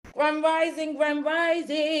Grand Rising, Grand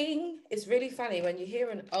Rising. It's really funny when you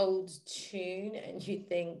hear an old tune and you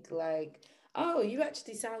think like, oh, you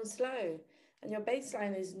actually sound slow and your bass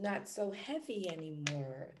line is not so heavy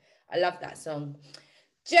anymore. I love that song.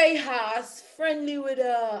 Jay Haas, friendly with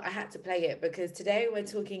her. I had to play it because today we're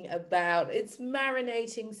talking about it's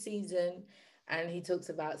marinating season, and he talks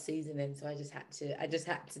about seasoning. So I just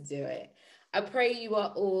had to do it. I pray you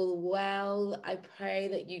are all well. I pray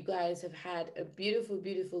that you guys have had a beautiful,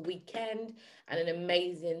 beautiful weekend and an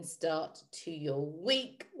amazing start to your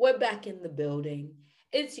week. We're back in the building.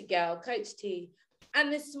 It's your girl, Coach T.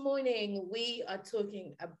 And this morning we are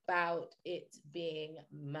talking about it being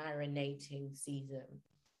marinating season.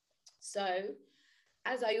 So,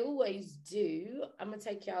 as I always do, I'm gonna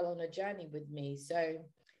take y'all on a journey with me. So,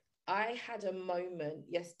 I had a moment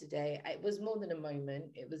yesterday. It was more than a moment,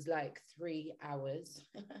 it was like 3 hours.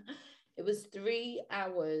 It was 3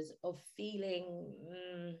 hours of feeling,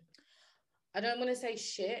 I don't want to say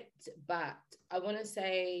shit, but I want to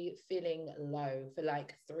say feeling low for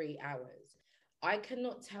like 3 hours. I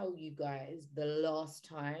cannot tell you guys the last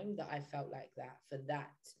time that I felt like that for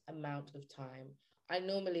that amount of time. I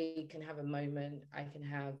normally can have a moment, I can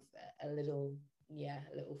have a little, yeah,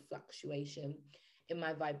 a little fluctuation in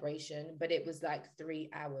my vibration, but it was like 3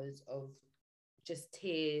 hours of just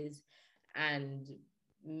tears and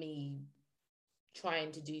me trying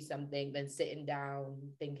to do something, then sitting down,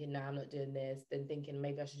 thinking, no, I'm not doing this, then thinking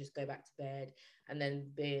maybe I should just go back to bed, and then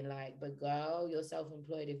being like, but girl, you're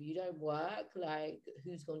self-employed. If you don't work, like,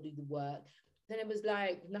 who's gonna do the work? Then it was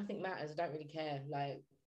like, nothing matters. I don't really care. Like,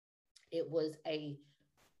 it was a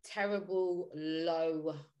terrible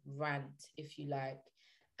low rant, if you like.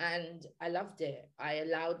 And I loved it. I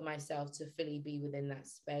allowed myself to fully be within that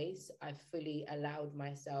space. I fully allowed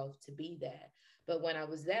myself to be there. But when I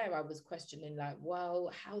was there, I was questioning, like,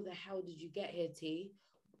 well, how the hell did you get here, T?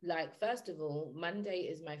 Like, first of all, Monday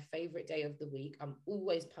is my favorite day of the week. I'm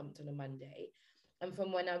always pumped on a Monday. And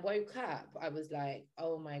from when I woke up, I was like,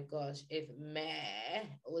 oh my gosh, if meh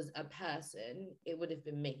was a person, it would have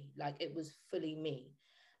been me. Like, it was fully me.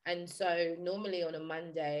 And so normally on a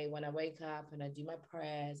Monday, when I wake up and I do my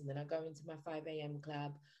prayers and then I go into my 5 a.m.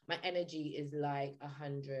 club, my energy is like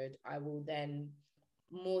 100. I will then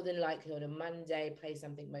more than likely on a Monday play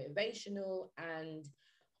something motivational. And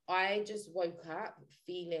I just woke up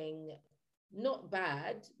feeling not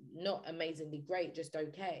bad, not amazingly great, just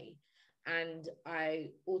okay. And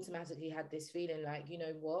I automatically had this feeling like, you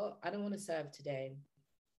know what? I don't want to serve today.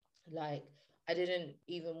 Like, I didn't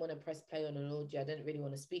even want to press play on an audio. I didn't really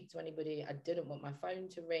want to speak to anybody. I didn't want my phone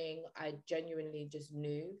to ring. I genuinely just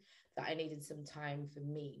knew that I needed some time for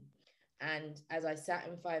me. And as I sat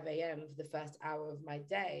in 5 a.m. for the first hour of my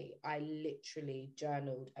day, I literally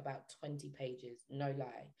journaled about 20 pages, no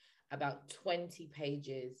lie, about 20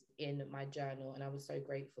 pages in my journal. And I was so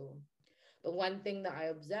grateful. But one thing that I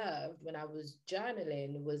observed when I was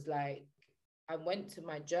journaling was like, I went to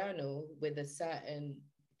my journal with a certain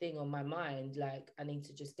thing on my mind, like, I need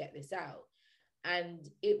to just get this out. And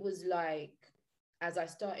it was like, as I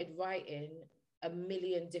started writing, a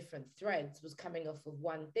million different threads was coming off of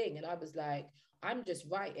one thing. And I was like, I'm just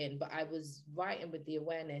writing, but I was writing with the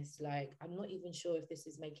awareness, like, I'm not even sure if this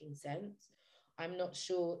is making sense. I'm not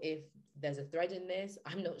sure if there's a thread in this.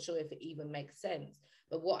 I'm not sure if it even makes sense.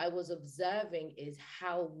 But what I was observing is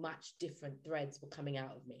how much different threads were coming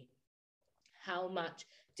out of me, how much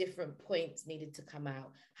different points needed to come out,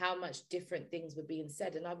 how much different things were being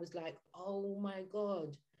said. And I was like, oh my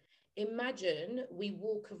God, imagine we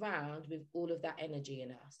walk around with all of that energy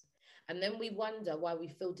in us. And then we wonder why we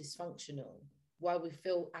feel dysfunctional, why we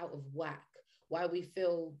feel out of whack, why we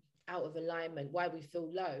feel out of alignment, why we feel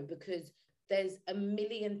low, because there's a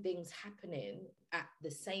million things happening at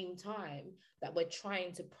the same time that we're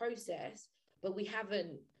trying to process, but we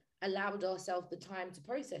haven't allowed ourselves the time to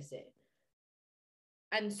process it.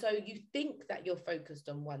 And so you think that you're focused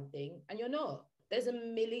on one thing and you're not. There's a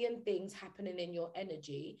million things happening in your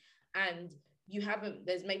energy, and you haven't,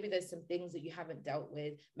 there's some things that you haven't dealt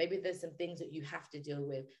with. Maybe there's some things that you have to deal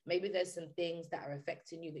with. Maybe there's some things that are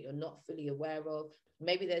affecting you that you're not fully aware of.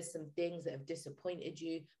 Maybe there's some things that have disappointed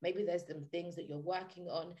you. Maybe there's some things that you're working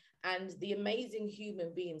on. And the amazing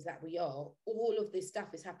human beings that we are, all of this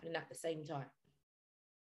stuff is happening at the same time,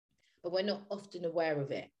 but we're not often aware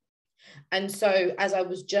of it. And so as I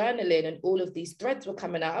was journaling and all of these threads were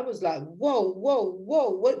coming out, I was like, whoa, whoa, whoa,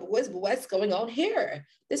 what's going on here?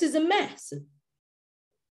 This is a mess.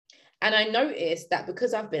 And I noticed that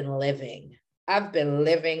because I've been living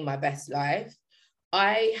my best life.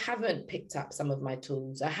 I haven't picked up some of my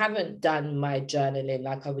tools. I haven't done my journaling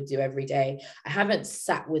like I would do every day. I haven't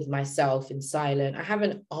sat with myself in silence. I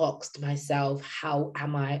haven't asked myself, how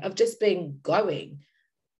am I? I've just been going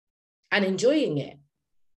and enjoying it.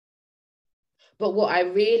 But what I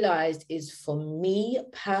realized is, for me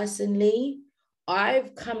personally,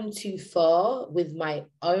 I've come too far with my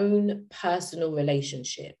own personal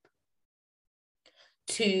relationship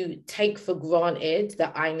to take for granted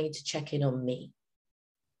that I need to check in on me,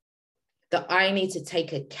 that I need to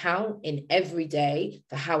take account in every day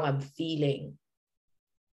for how I'm feeling,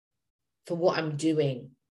 for what I'm doing.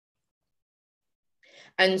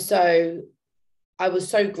 And so I was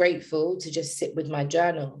so grateful to just sit with my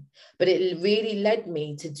journal, but it really led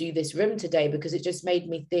me to do this room today, because it just made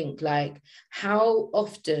me think, like, how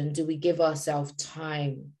often do we give ourselves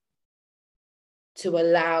time to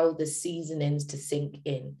allow the seasonings to sink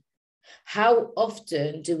in? How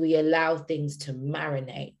often do we allow things to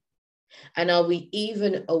marinate? And are we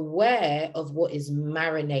even aware of what is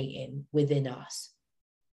marinating within us?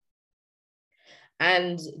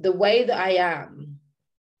 And the way that I am,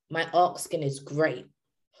 my asking is great.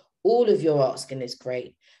 All of your asking is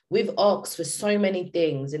great. We've asked for so many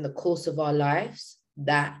things in the course of our lives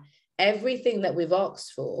that everything that we've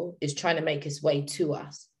asked for is trying to make its way to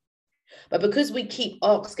us. But because we keep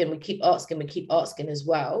asking as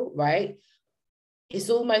well, right? It's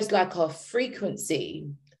almost like our frequency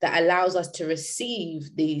that allows us to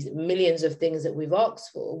receive these millions of things that we've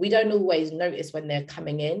asked for. We don't always notice when they're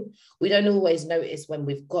coming in. We don't always notice when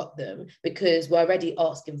we've got them, because we're already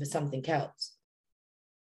asking for something else.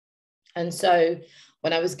 And so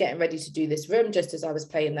when I was getting ready to do this room, just as I was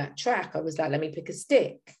playing that track, I was like, let me pick a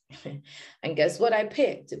stick. And guess what I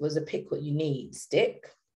picked? It was a Pick What You Need stick,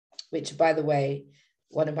 which, by the way,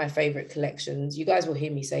 one of my favorite collections. You guys will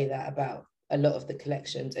hear me say that about a lot of the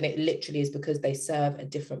collections, and it literally is because they serve a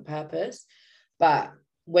different purpose. But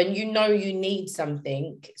when you know you need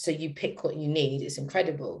something, so you pick what you need, it's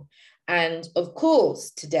incredible. And of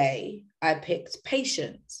course, today I picked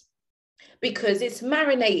Patience, because it's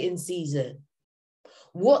marinating season.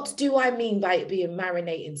 What do I mean by it being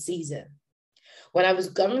marinating season? When I was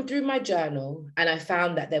going through my journal and I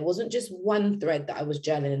found that there wasn't just one thread that I was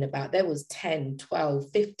journaling about, there was 10,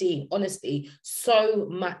 12, 15, honestly, so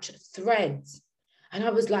much threads. And I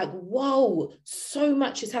was like, whoa, so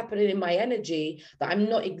much is happening in my energy that I'm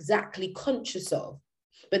not exactly conscious of.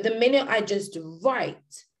 But the minute I just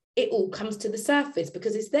write, it all comes to the surface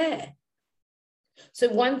because it's there. So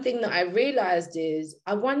one thing that I realized is,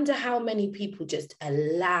 I wonder how many people just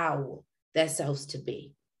allow themselves to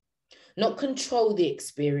be. Not control the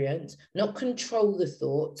experience, not control the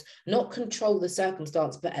thoughts, not control the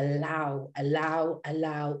circumstance, but allow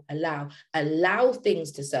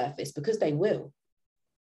things to surface, because they will.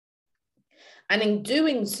 And in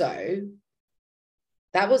doing so,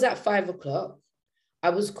 that was at 5 o'clock. I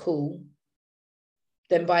was cool.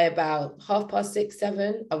 Then by about 6:30,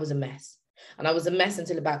 7, I was a mess. And I was a mess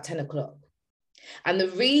until about 10 o'clock. And the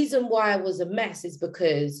reason why I was a mess is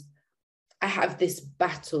because I have this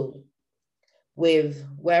battle with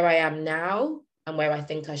where I am now and where I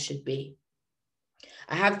think I should be.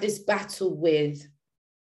 I have this battle with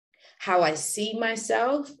how I see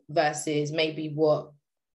myself versus maybe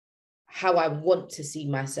how I want to see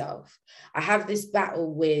myself. I have this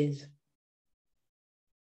battle with,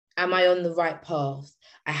 am I on the right path?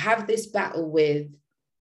 I have this battle with,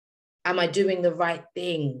 am I doing the right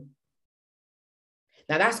thing?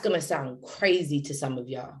 Now that's going to sound crazy to some of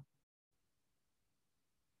y'all,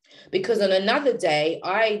 because on another day,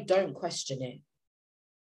 I don't question it.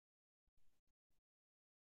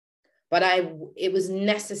 But it was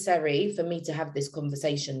necessary for me to have this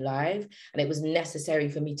conversation live, and it was necessary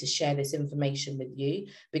for me to share this information with you,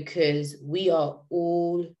 because we are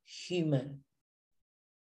all human.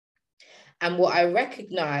 And what I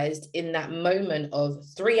recognized in that moment of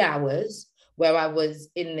 3 hours, where I was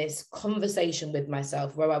in this conversation with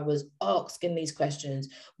myself, where I was asking these questions,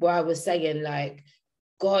 where I was saying, like,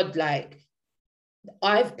 God, like,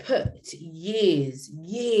 I've put years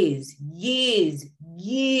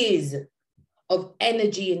of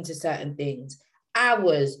energy into certain things,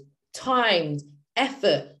 hours, times,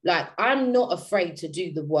 effort. Like, I'm not afraid to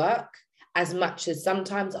do the work, as much as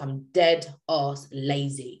sometimes I'm dead ass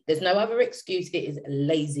lazy. There's no other excuse. It is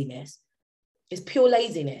laziness. It's pure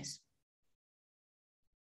laziness.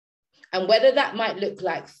 And whether that might look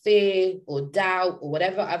like fear or doubt or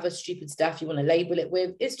whatever other stupid stuff you want to label it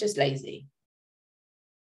with, it's just lazy.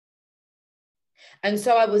 And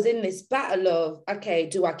so I was in this battle of, okay,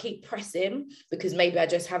 do I keep pressing because maybe I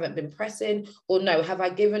just haven't been pressing, or no, have I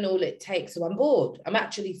given all it takes? So I'm bored. I'm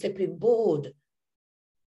actually flipping bored.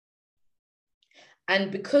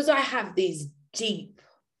 And because I have these deep,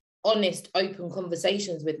 honest, open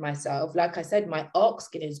conversations with myself, like I said, my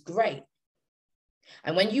asking is great.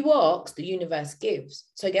 And when you ask, the universe gives.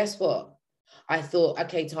 So guess what? I thought,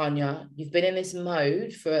 okay, Tanya, you've been in this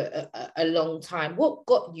mode for a long time. What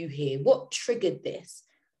got you here? What triggered this?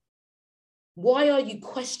 Why are you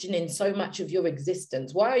questioning so much of your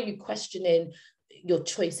existence? Why are you questioning your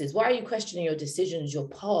choices? Why are you questioning your decisions, your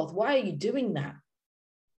path? Why are you doing that?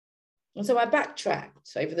 And so I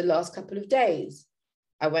backtracked over the last couple of days.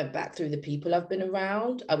 I went back through the people I've been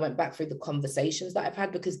around. I went back through the conversations that I've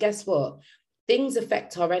had, because guess what? Things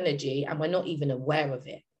affect our energy and we're not even aware of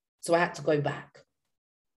it. So I had to go back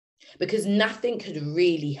because nothing had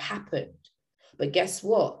really happened. But guess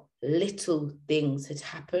what? Little things had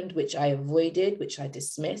happened, which I avoided, which I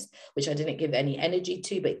dismissed, which I didn't give any energy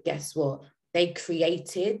to. But guess what? They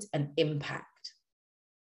created an impact.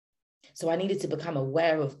 So I needed to become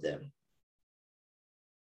aware of them.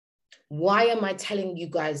 Why am I telling you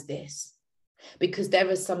guys this? Because there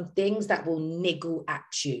are some things that will niggle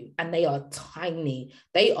at you, and they are tiny.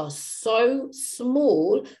 They are so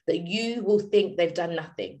small that you will think they've done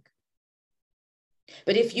nothing.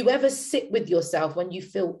 But if you ever sit with yourself when you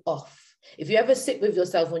feel off, if you ever sit with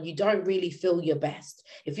yourself when you don't really feel your best,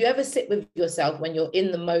 if you ever sit with yourself when you're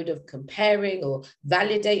in the mode of comparing or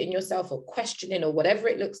validating yourself or questioning or whatever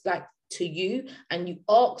it looks like to you, and you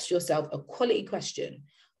ask yourself a quality question,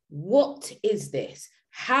 what is this?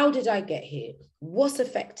 How did I get here? What's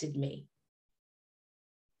affected me?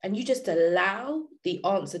 And you just allow the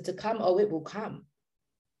answer to come. Oh, it will come.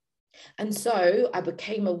 And so I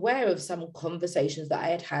became aware of some conversations that I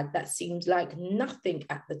had had that seemed like nothing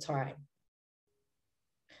at the time.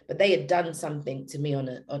 But they had done something to me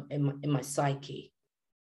in my psyche.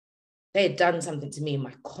 They had done something to me in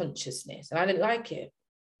my consciousness, and I didn't like it.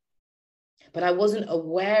 But I wasn't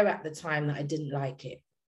aware at the time that I didn't like it.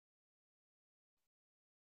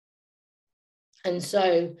 And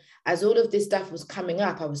so as all of this stuff was coming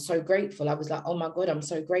up, I was so grateful. I was like, oh my God, I'm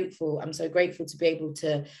so grateful. I'm so grateful to be able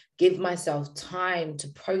to give myself time to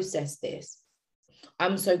process this.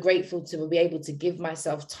 I'm so grateful to be able to give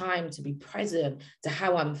myself time to be present to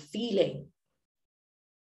how I'm feeling.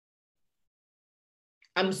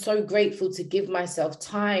 I'm so grateful to give myself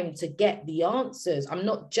time to get the answers. I'm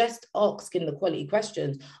not just asking the quality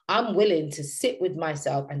questions. I'm willing to sit with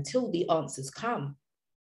myself until the answers come.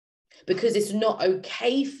 Because it's not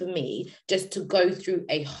okay for me just to go through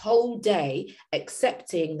a whole day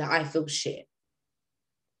accepting that I feel shit.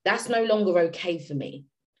 That's no longer okay for me.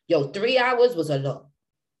 3 hours was a lot.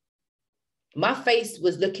 My face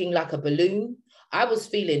was looking like a balloon. I was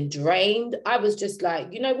feeling drained. I was just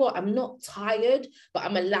like, you know what? I'm not tired, but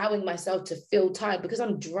I'm allowing myself to feel tired because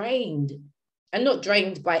I'm drained. And not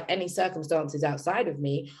drained by any circumstances outside of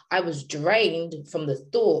me. I was drained from the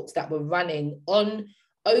thoughts that were running on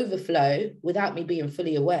overflow without me being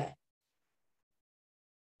fully aware.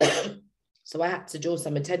 So I had to draw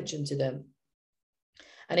some attention to them.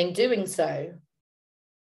 And in doing so,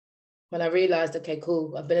 when I realized, okay,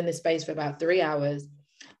 cool, I've been in this space for about 3 hours,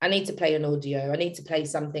 I need to play an audio. I need to play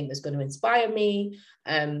something that's going to inspire me.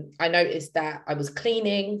 I noticed that I was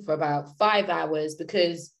cleaning for about 5 hours,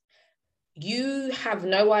 because you have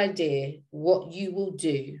no idea what you will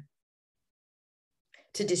do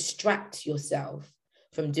to distract yourself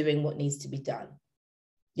from doing what needs to be done.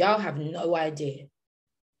 Y'all have no idea.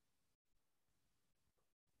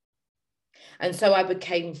 And so I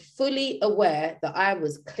became fully aware that I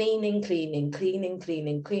was cleaning to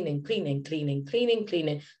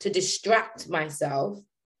distract myself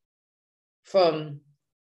from,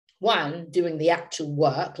 one, doing the actual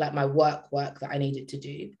work, like my work that I needed to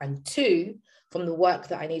do, and two, from the work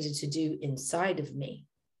that I needed to do inside of me.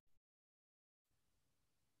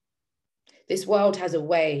 This world has a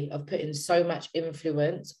way of putting so much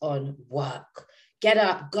influence on work. Get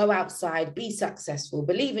up, go outside, be successful,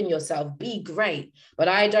 believe in yourself, be great. But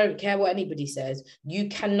I don't care what anybody says. You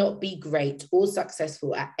cannot be great or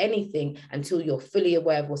successful at anything until you're fully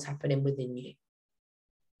aware of what's happening within you.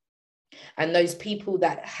 And those people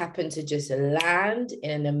that happen to just land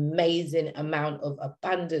in an amazing amount of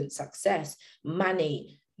abundant success,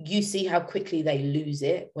 money, you see how quickly they lose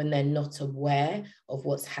it when they're not aware of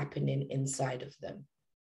what's happening inside of them.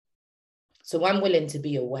 So I'm willing to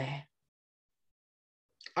be aware.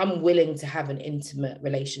 I'm willing to have an intimate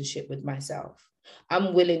relationship with myself.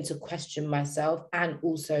 I'm willing to question myself and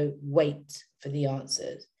also wait for the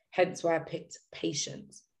answers. Hence why I picked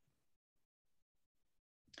patience.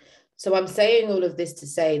 So I'm saying all of this to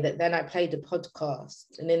say that then I played a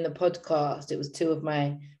podcast, and in the podcast, it was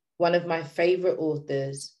one of my favorite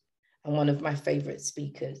authors and one of my favorite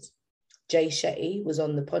speakers, Jay Shetty was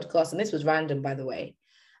on the podcast, and this was random, by the way,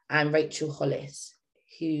 and Rachel Hollis,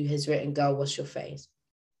 who has written Girl, Wash Your Face.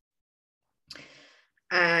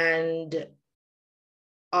 And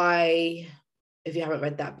if you haven't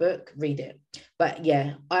read that book, read it. But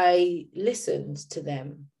yeah, I listened to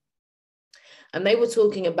them. And they were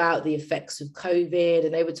talking about the effects of COVID,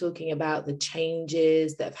 and they were talking about the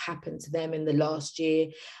changes that have happened to them in the last year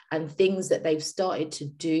and things that they've started to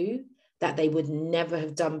do that they would never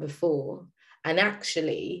have done before, and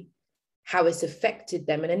actually how it's affected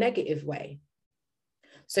them in a negative way.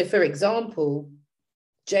 So, for example,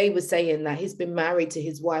 Jay was saying that he's been married to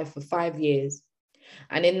his wife for 5 years.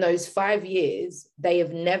 And in those 5 years, they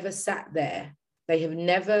have never sat there. They have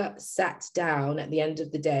never sat down at the end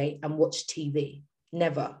of the day and watched TV.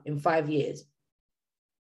 Never in 5 years.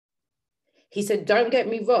 He said, don't get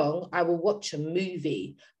me wrong, I will watch a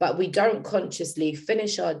movie, but we don't consciously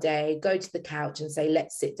finish our day, go to the couch and say,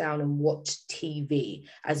 let's sit down and watch TV,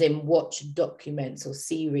 as in watch documents or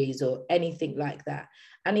series or anything like that.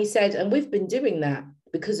 And he said, and we've been doing that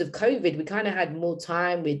because of COVID. We kind of had more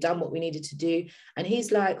time. We'd done what we needed to do. And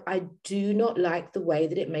he's like, I do not like the way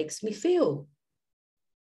that it makes me feel.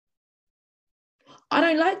 I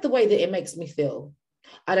don't like the way that it makes me feel.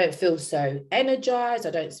 I don't feel so energized.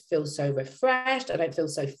 I don't feel so refreshed. I don't feel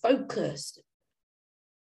so focused.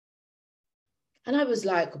 And I was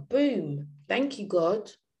like, boom, thank you,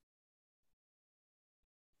 God.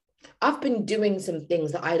 I've been doing some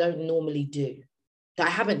things that I don't normally do, that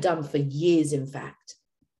I haven't done for years, in fact.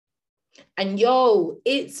 And yo,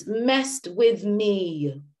 it's messed with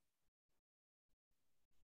me.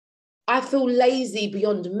 I feel lazy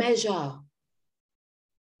beyond measure.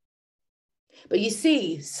 But you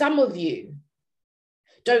see, some of you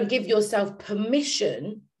don't give yourself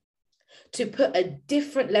permission to put a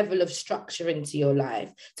different level of structure into your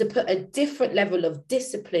life, to put a different level of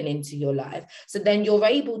discipline into your life. So then you're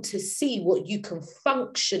able to see what you can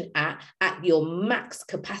function at your max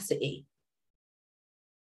capacity.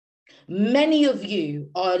 Many of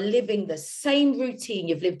you are living the same routine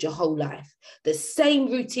you've lived your whole life, the same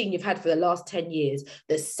routine you've had for the last 10 years,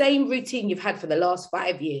 the same routine you've had for the last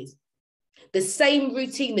 5 years. The same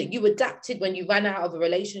routine that you adapted when you ran out of a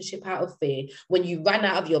relationship out of fear, when you ran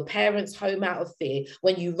out of your parents' home out of fear,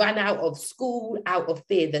 when you ran out of school out of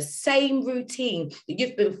fear, the same routine that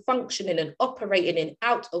you've been functioning and operating in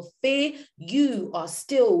out of fear, you are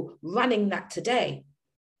still running that today.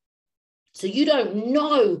 So you don't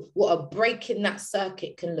know what a break in that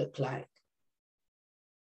circuit can look like.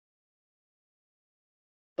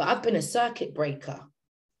 But I've been a circuit breaker.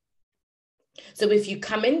 So if you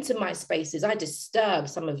come into my spaces, I disturb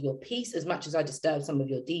some of your peace as much as I disturb some of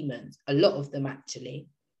your demons, a lot of them actually.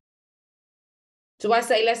 So I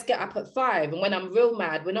say, let's get up at 5. And when I'm real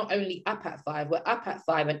mad, we're not only up at 5, we're up at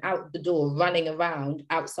 5 and out the door, running around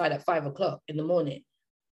outside at 5 o'clock in the morning,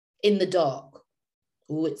 in the dark.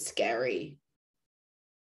 Oh, it's scary.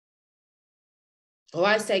 Or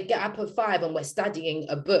I say, get up at 5 and we're studying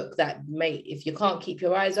a book that may, if you can't keep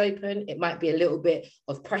your eyes open, it might be a little bit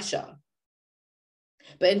of pressure.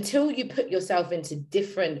 But until you put yourself into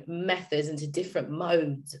different methods, into different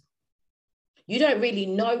modes, you don't really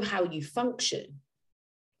know how you function.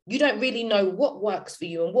 You don't really know what works for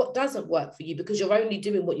you and what doesn't work for you because you're only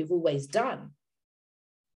doing what you've always done.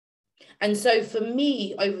 And so for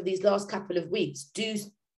me, over these last couple of weeks,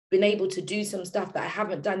 been able to do some stuff that I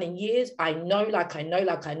haven't done in years. I know,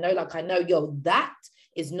 yo, that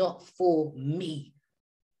is not for me.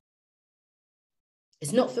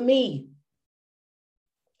 It's not for me.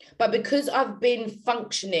 But because I've been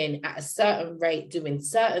functioning at a certain rate, doing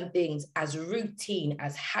certain things as routine,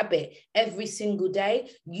 as habit every single day,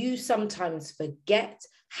 you sometimes forget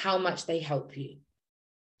how much they help you.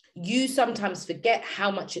 You sometimes forget how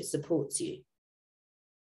much it supports you.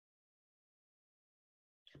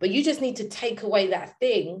 But you just need to take away that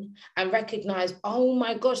thing and recognize, oh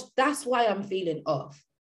my gosh, that's why I'm feeling off.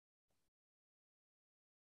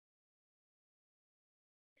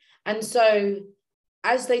 And so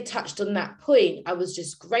as they touched on that point, I was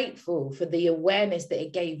just grateful for the awareness that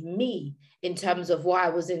it gave me in terms of why I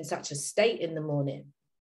was in such a state in the morning.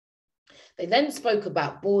 They then spoke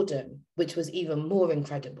about boredom, which was even more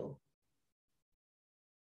incredible.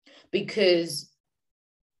 Because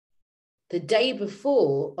the day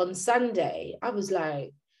before, on Sunday, I was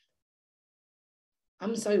like,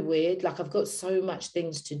 I'm so weird. Like, I've got so much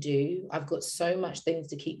things to do. I've got so much things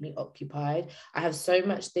to keep me occupied. I have so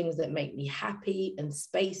much things that make me happy and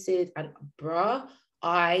spaces. And bruh,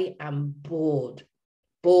 I am bored.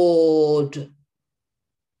 Bored.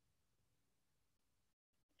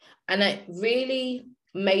 And it really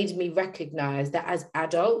made me recognize that as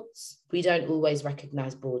adults, we don't always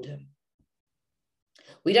recognize boredom.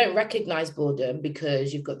 We don't recognize boredom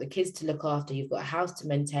because you've got the kids to look after, you've got a house to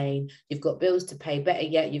maintain, you've got bills to pay, better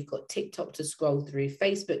yet, you've got TikTok to scroll through,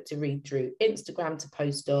 Facebook to read through, Instagram to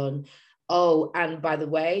post on. Oh, and by the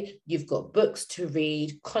way, you've got books to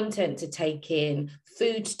read, content to take in,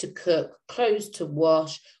 food to cook, clothes to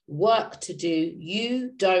wash, work to do.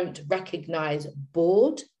 You don't recognize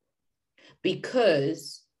bored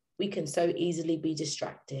because we can so easily be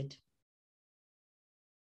distracted.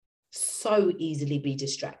 So easily be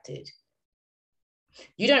distracted.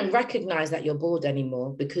 You don't recognize that you're bored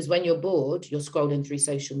anymore because when you're bored, you're scrolling through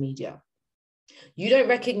social media. You don't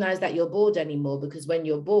recognize that you're bored anymore because when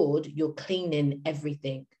you're bored, you're cleaning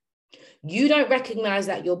everything. You don't recognize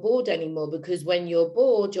that you're bored anymore because when you're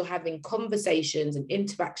bored, you're having conversations and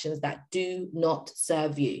interactions that do not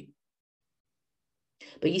serve you.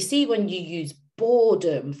 But you see, when you use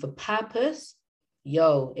boredom for purpose,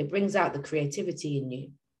 it brings out the creativity in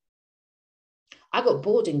you. I got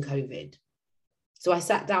bored in COVID. So I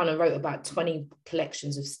sat down and wrote about 20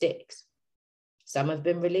 collections of sticks. Some have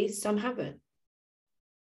been released, some haven't.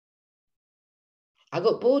 I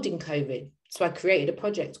got bored in COVID. So I created a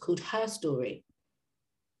project called Her Story.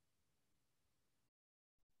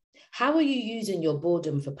 How are you using your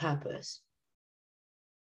boredom for purpose?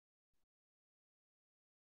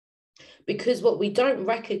 Because what we don't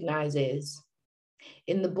recognize is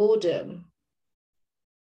in the boredom,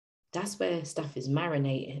 that's where stuff is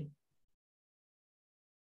marinating.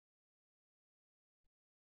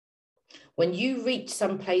 When you reach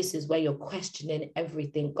some places where you're questioning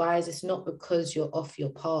everything, guys, it's not because you're off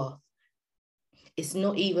your path. It's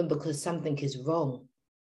not even because something is wrong.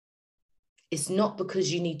 It's not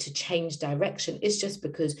because you need to change direction. It's just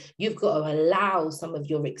because you've got to allow some of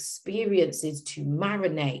your experiences to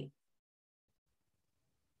marinate.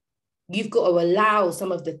 You've got to allow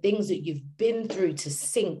some of the things that you've been through to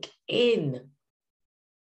sink in.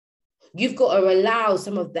 You've got to allow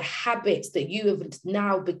some of the habits that you have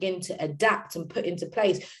now begin to adapt and put into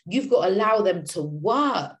place. You've got to allow them to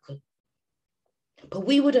work. But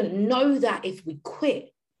we wouldn't know that if we quit.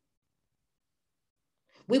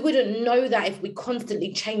 We wouldn't know that if we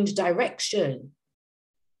constantly change direction.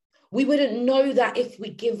 We wouldn't know that if we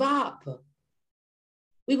give up.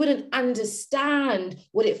 We wouldn't understand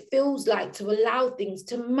what it feels like to allow things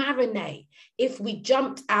to marinate if we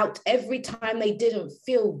jumped out every time they didn't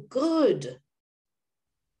feel good.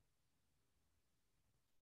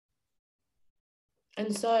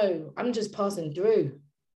 And so I'm just passing through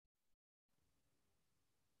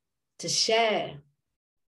to share.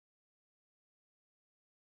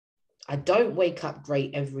 I don't wake up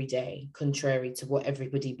great every day, contrary to what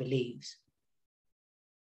everybody believes.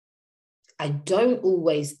 I don't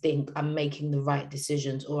always think I'm making the right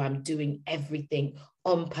decisions or I'm doing everything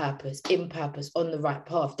on purpose, in purpose, on the right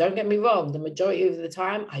path. Don't get me wrong. The majority of the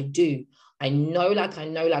time I do. I know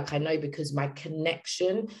because my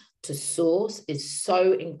connection to source is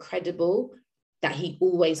so incredible that he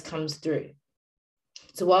always comes through.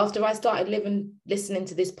 So after I started listening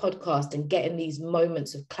to this podcast and getting these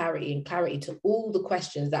moments of clarity to all the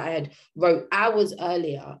questions that I had wrote hours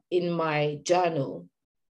earlier in my journal,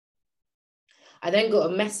 I then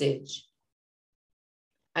got a message.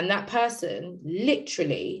 And that person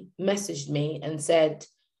literally messaged me and said,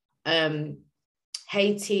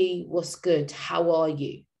 hey T, what's good? How are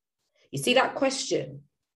you? You see that question?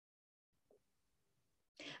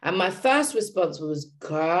 And my first response was,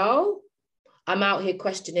 girl, I'm out here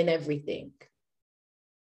questioning everything.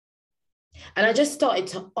 And I just started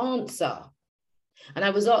to answer. And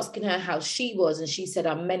I was asking her how she was, and she said,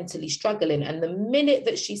 I'm mentally struggling. And the minute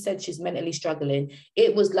that she said she's mentally struggling,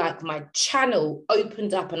 it was like my channel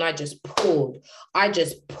opened up and I just poured. I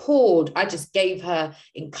just gave her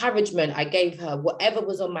encouragement. I gave her whatever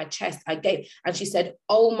was on my chest. And she said,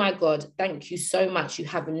 oh my God, thank you so much. You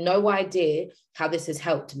have no idea how this has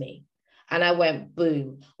helped me. And I went,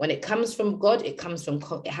 boom. When it comes from God, it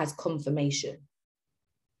has confirmation.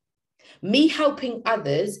 Me helping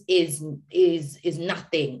others is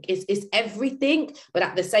nothing. It's everything, but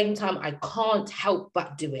at the same time, I can't help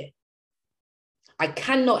but do it. I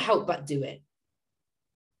cannot help but do it.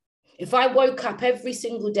 If I woke up every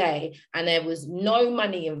single day and there was no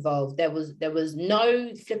money involved, there was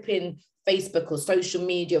no flipping Facebook or social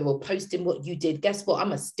media or posting what you did, guess what? I'm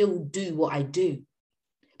gonna still do what I do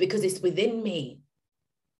because it's within me.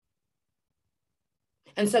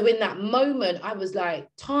 And so in that moment, I was like,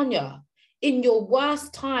 Tanya, in your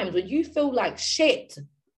worst times, when you feel like shit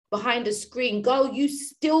behind a screen, girl, you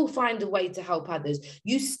still find a way to help others.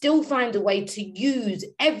 You still find a way to use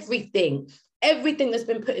everything everything that's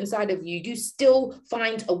been put inside of you, you still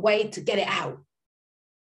find a way to get it out.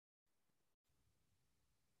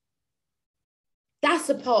 That's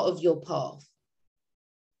a part of your path.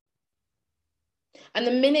 And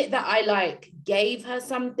the minute that I like gave her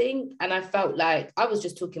something and I felt like I was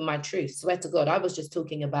just talking my truth, swear to God, I was just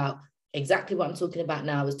talking about exactly what I'm talking about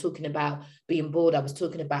now. I was talking about being bored. I was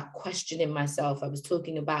talking about questioning myself. I was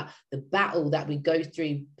talking about the battle that we go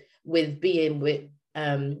through with being with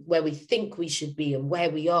where we think we should be and where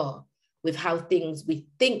we are, with how things we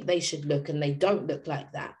think they should look and they don't look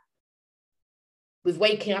like that. With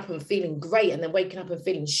waking up and feeling great and then waking up and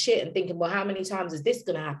feeling shit and thinking, well, how many times is this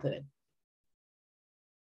going to happen?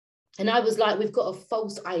 And I was like, we've got a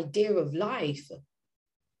false idea of life.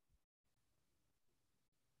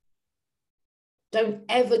 Don't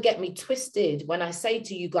ever get me twisted when I say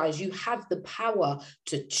to you guys, you have the power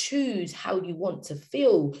to choose how you want to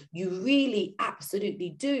feel. You really absolutely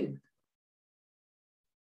do.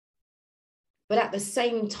 But at the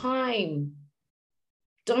same time,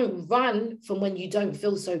 don't run from when you don't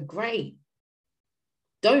feel so great.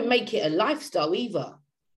 Don't make it a lifestyle either.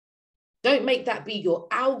 Don't make that be your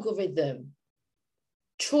algorithm.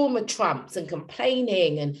 Trauma trumps and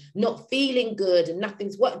complaining and not feeling good and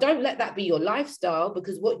nothing's what. Don't let that be your lifestyle,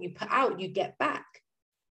 because what you put out, you get back.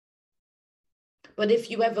 But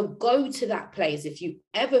if you ever go to that place, if you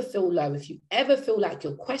ever feel low, if you ever feel like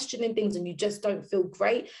you're questioning things and you just don't feel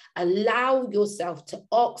great, allow yourself to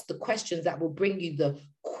ask the questions that will bring you the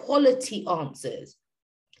quality answers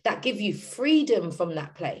that give you freedom from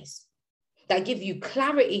that place, that give you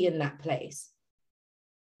clarity in that place.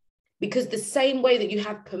 Because the same way that you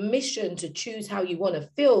have permission to choose how you want to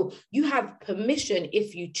feel, you have permission,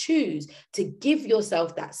 if you choose, to give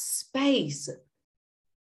yourself that space.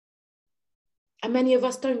 And many of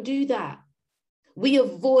us don't do that. We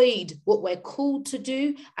avoid what we're called to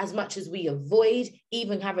do as much as we avoid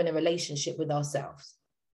even having a relationship with ourselves.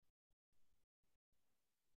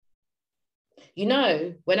 You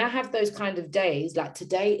know, when I have those kind of days, like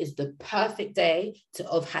today is the perfect day to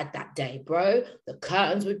have had that day, bro. The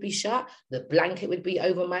curtains would be shut, the blanket would be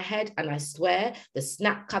over my head, and I swear the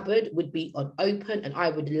snack cupboard would be on open, and I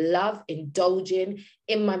would love indulging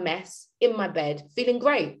in my mess, in my bed, feeling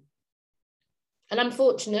great. And I'm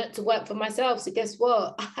fortunate to work for myself, so guess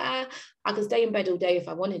what? I can stay in bed all day if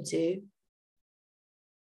I wanted to.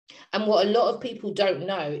 And what a lot of people don't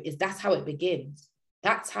know is that's how it begins.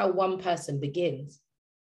 That's how one person begins.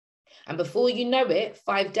 And before you know it,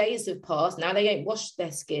 5 days have passed. Now they ain't washed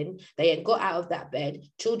their skin. They ain't got out of that bed.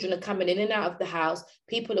 Children are coming in and out of the house.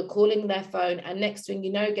 People are calling their phone. And next thing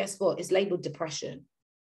you know, guess what? It's labeled depression.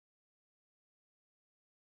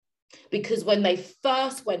 Because when they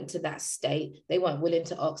first went to that state, they weren't willing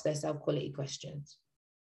to ask their self-quality questions.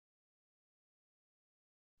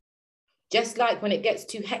 Just like when it gets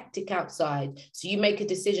too hectic outside, so you make a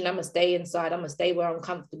decision, I'm going to stay inside, I'm going to stay where I'm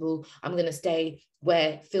comfortable, I'm going to stay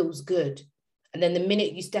where it feels good. And then the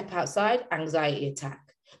minute you step outside, anxiety attack.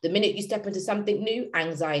 The minute you step into something new,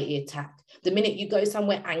 anxiety attack. The minute you go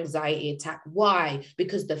somewhere, anxiety attack. Why?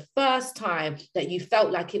 Because the first time that you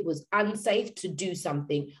felt like it was unsafe to do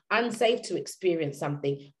something, unsafe to experience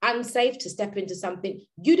something, unsafe to step into something,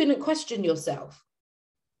 you didn't question yourself.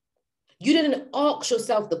 You didn't ask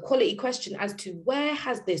yourself the quality question as to where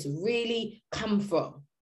has this really come from?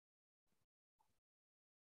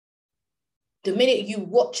 The minute you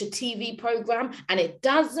watch a TV program and it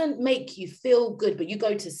doesn't make you feel good, but you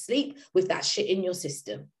go to sleep with that shit in your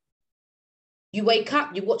system. You wake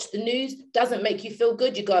up, you watch the news, doesn't make you feel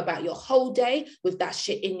good, you go about your whole day with that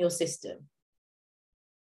shit in your system.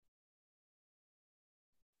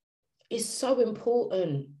 It's so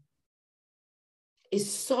important. It's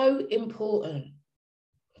so important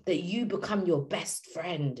that you become your best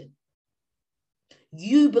friend.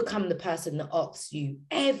 You become the person that asks you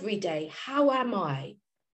every day, how am I?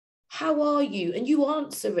 How are you? And you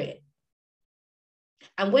answer it.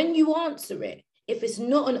 And when you answer it, if it's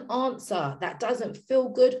not an answer that doesn't feel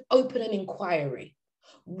good, open an inquiry.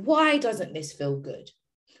 Why doesn't this feel good?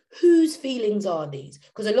 Whose feelings are these?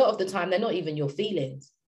 Because a lot of the time, they're not even your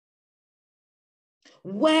feelings.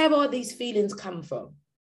 Where are these feelings come from?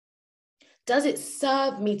 Does it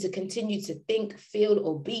serve me to continue to think, feel,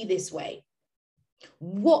 or be this way?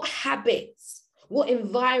 What habits, what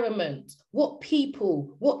environment, what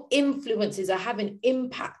people, what influences are having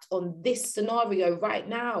impact on this scenario right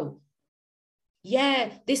now?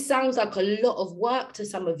 Yeah, this sounds like a lot of work to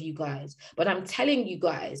some of you guys, but I'm telling you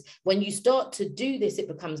guys, when you start to do this, it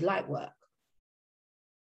becomes light work.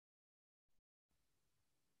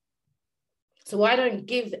 So I don't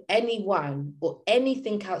give anyone or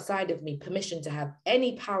anything outside of me permission to have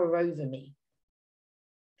any power over me.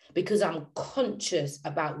 because I'm conscious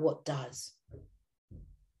about what does.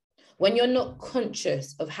 When you're not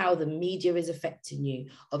conscious of how the media is affecting you,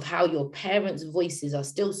 of how your parents' voices are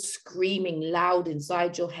still screaming loud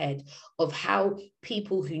inside your head, of how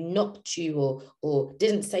people who knocked you or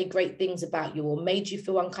didn't say great things about you or made you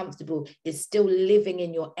feel uncomfortable is still living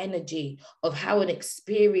in your energy, of how an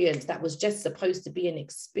experience that was just supposed to be an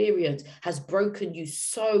experience has broken you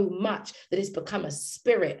so much that it's become a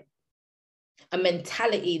spirit. A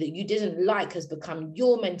mentality that you didn't like has become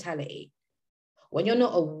your mentality. When you're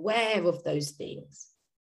not aware of those things,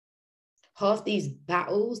 half these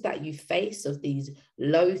battles that you face of these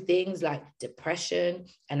low things like depression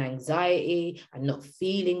and anxiety and not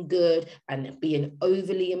feeling good and being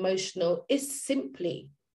overly emotional is simply,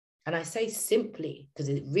 and I say simply because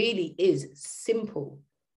it really is simple,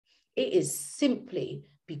 it is simply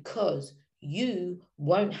because you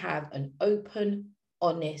won't have an open,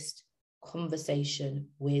 honest conversation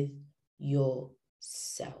with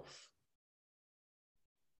yourself.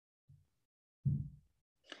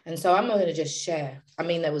 And so I'm going to just share. I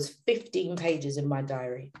mean, there was 15 pages in my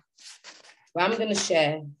diary. But I'm going to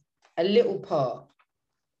share a little part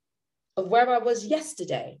of where I was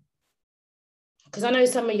yesterday. Because I know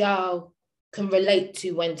some of y'all can relate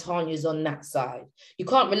to when Tanya's on that side. You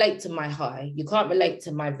can't relate to my high. You can't relate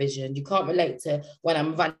to my vision. You can't relate to when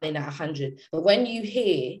I'm running at 100. But when you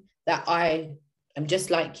hear that I am just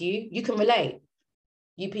like you, you can relate.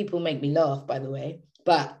 You people make me laugh, by the way.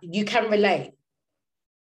 But you can relate.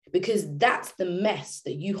 Because that's the mess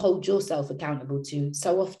that you hold yourself accountable to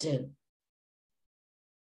so often.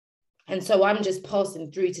 And so I'm just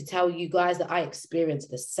passing through to tell you guys that I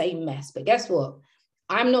experienced the same mess. But guess what?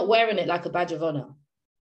 I'm not wearing it like a badge of honor.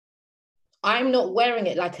 I'm not wearing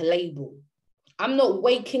it like a label. I'm not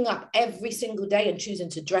waking up every single day and choosing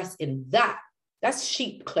to dress in that. That's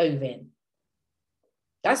sheep clothing.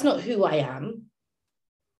 That's not who I am.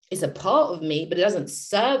 It's a part of me, but it doesn't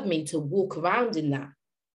serve me to walk around in that.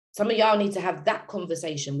 Some of y'all need to have that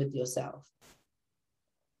conversation with yourself.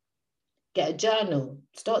 Get a journal,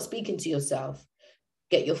 start speaking to yourself.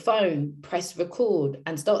 Get your phone, press record,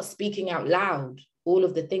 and start speaking out loud all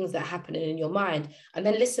of the things that are happening in your mind, and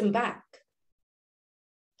then listen back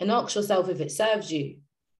and ask yourself if it serves you.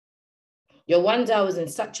 One day I was in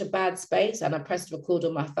such a bad space and I pressed record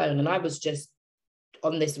on my phone and I was just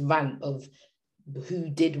on this rant of who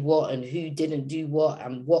did what and who didn't do what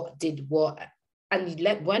and what did what. And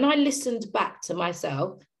when I listened back to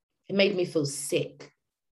myself, it made me feel sick.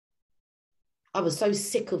 I was so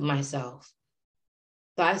sick of myself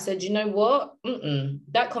that I said, you know what?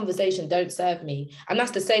 That conversation don't serve me. And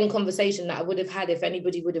that's the same conversation that I would have had if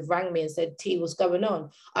anybody would have rang me and said, T, what's going on?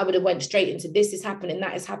 I would have went straight into this is happening,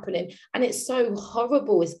 that is happening. And it's so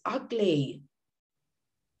horrible. It's ugly.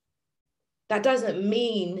 That doesn't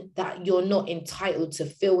mean that you're not entitled to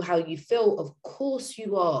feel how you feel. Of course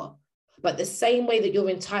you are. But the same way that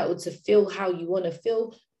you're entitled to feel how you want to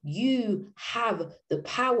feel, you have the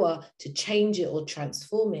power to change it or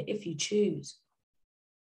transform it if you choose.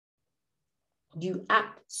 You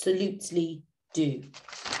absolutely do.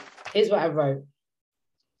 Here's what I wrote.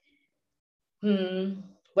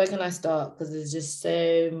 Where can I start? Because there's just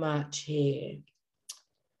so much here.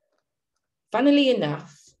 Funnily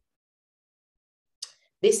enough,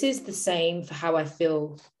 this is the same for how I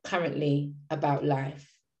feel currently about life.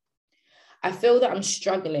 I feel that I'm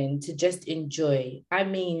struggling to just enjoy. I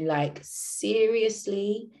mean, like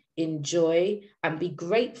seriously enjoy and be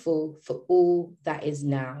grateful for all that is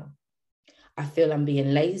now. I feel I'm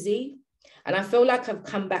being lazy. And I feel like I've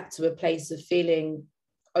come back to a place of feeling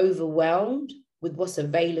overwhelmed with what's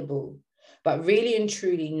available, but really and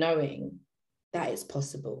truly knowing that it's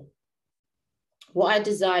possible. What I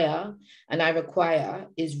desire and I require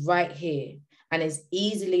is right here and is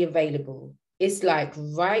easily available. It's like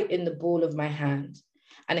right in the ball of my hand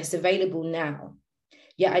and it's available now.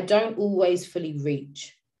 Yet I don't always fully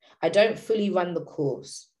reach. I don't fully run the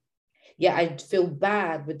course. Yet I feel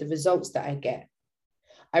bad with the results that I get.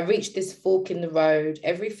 I reach this fork in the road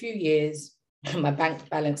every few years and my bank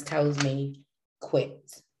balance tells me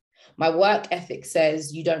quit. My work ethic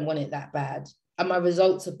says you don't want it that bad. And my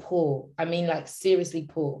results are poor. I mean, like seriously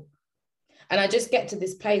poor. And I just get to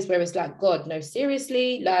this place where it's like, God, no,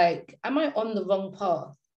 seriously, like, am I on the wrong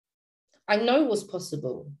path? I know what's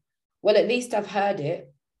possible. Well, at least I've heard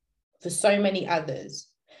it for so many others.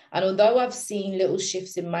 And although I've seen little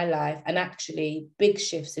shifts in my life and actually big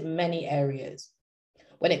shifts in many areas,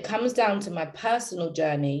 when it comes down to my personal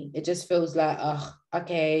journey, it just feels like, oh,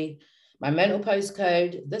 okay, my mental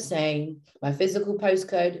postcode, the same. My physical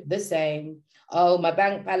postcode, the same. Oh, my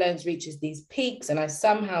bank balance reaches these peaks and I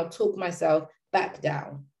somehow talk myself back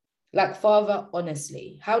down. Like, Father,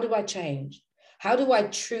 honestly, how do I change? How do I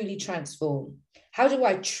truly transform? How do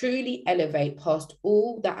I truly elevate past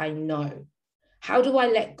all that I know? How do I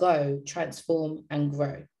let go, transform, and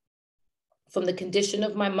grow? From the condition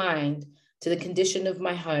of my mind to the condition of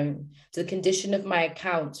my home, to the condition of my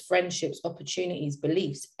accounts, friendships, opportunities,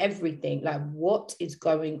 beliefs, everything. Like, what is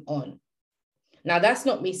going on? Now, that's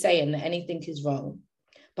not me saying that anything is wrong,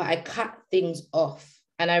 but I cut things off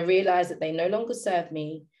and I realized that they no longer serve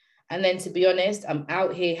me. And then, to be honest, I'm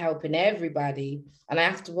out here helping everybody. And I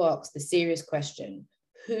have to ask the serious question: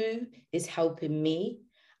 who is helping me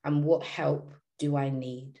and what help do I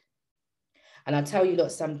need? And I'll tell you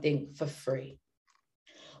lot something for free.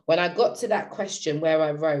 When I got to that question where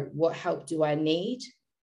I wrote, what help do I need?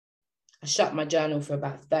 I shut my journal for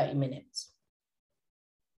about 30 minutes.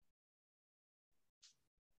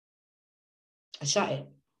 I shut it.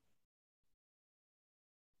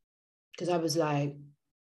 Because I was like,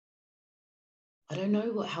 I don't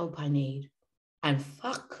know what help I need. And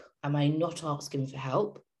fuck, am I not asking for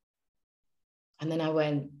help? And then I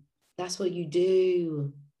went, that's what you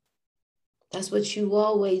do. That's what you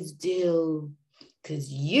always do.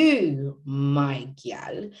 Because you, my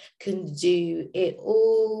gal, can do it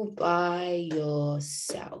all by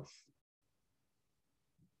yourself.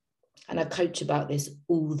 And I coach about this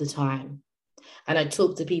all the time. And I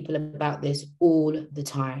talk to people about this all the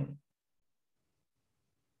time.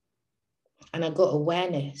 And I got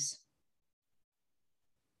awareness.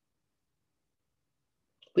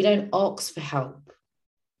 We don't ask for help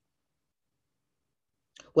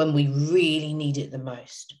when we really need it the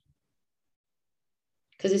most.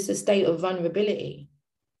 Because it's a state of vulnerability.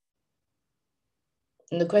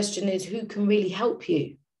 And the question is, who can really help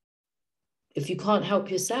you if you can't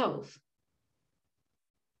help yourself?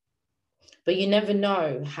 But you never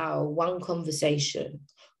know how one conversation,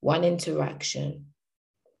 one interaction,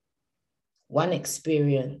 one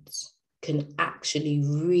experience can actually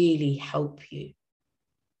really help you.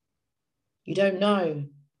 You don't know.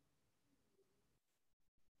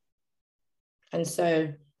 And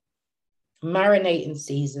so marinating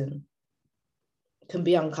season can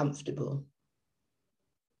be uncomfortable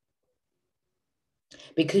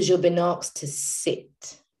because you've been asked to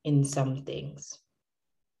sit in some things.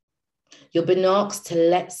 You've been asked to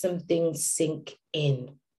let some things sink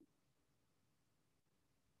in.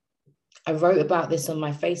 I wrote about this on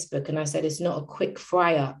my Facebook and I said, it's not a quick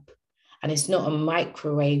fry up and it's not a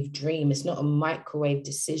microwave dream. It's not a microwave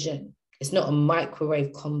decision. It's not a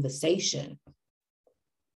microwave conversation.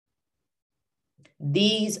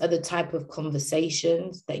 These are the type of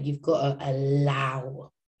conversations that you've got to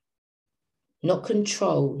allow, not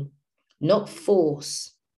control, not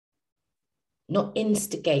force, not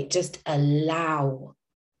instigate, just allow.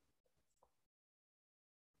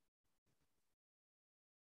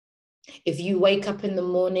 If you wake up in the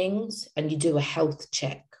mornings and you do a health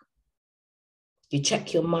check, you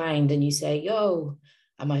check your mind and you say, yo,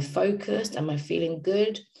 am I focused? Am I feeling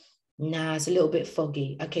good? Nah, it's a little bit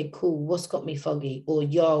foggy. Okay, cool. What's got me foggy? Or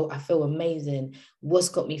yo, I feel amazing. What's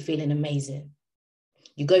got me feeling amazing?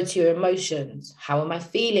 You go to your emotions. How am I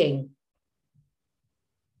feeling?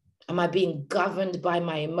 Am I being governed by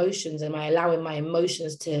my emotions? Am I allowing my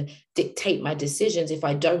emotions to dictate my decisions? If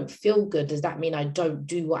I don't feel good, does that mean I don't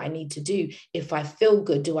do what I need to do? If I feel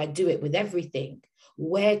good, do I do it with everything?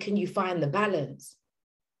 Where can you find the balance?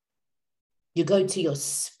 You go to your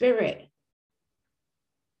spirit.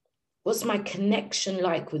 What's my connection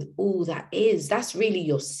like with all that is? That's really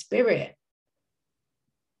your spirit.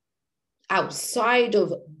 Outside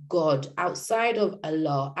of God, outside of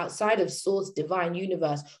Allah, outside of source, divine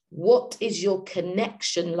universe, what is your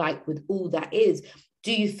connection like with all that is?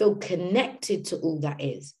 Do you feel connected to all that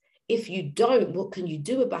is? If you don't, what can you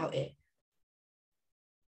do about it?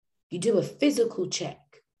 You do a physical check.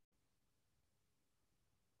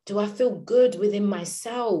 Do I feel good within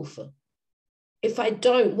myself? If I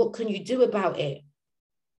don't, what can you do about it?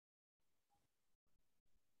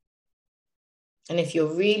 And if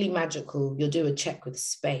you're really magical, you'll do a check with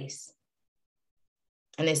space.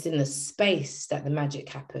 And it's in the space that the magic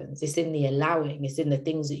happens. It's in the allowing. It's in the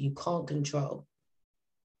things that you can't control.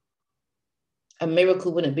 A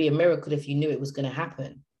miracle wouldn't be a miracle if you knew it was going to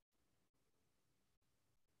happen.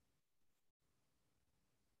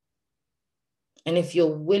 And if you're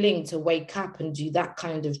willing to wake up and do that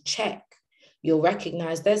kind of check, you'll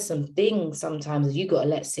recognize there's some things sometimes you got to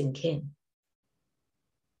let sink in.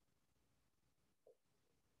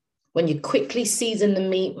 When you quickly season the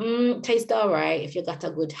meat, tastes all right if you got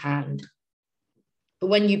a good hand. But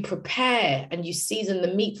when you prepare and you season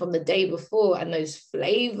the meat from the day before and those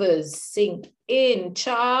flavors sink in,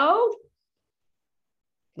 child,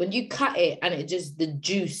 When you cut it and the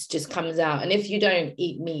juice just comes out. And if you don't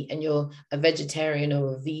eat meat and you're a vegetarian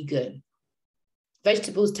or a vegan,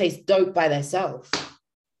 vegetables taste dope by themselves.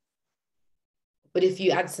 But if you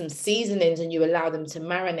add some seasonings and you allow them to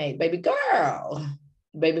marinate, baby girl,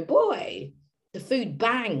 baby boy, the food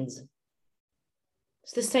bangs.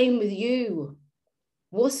 It's the same with you.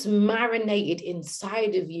 What's marinated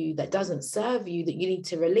inside of you that doesn't serve you that you need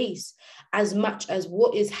to release, as much as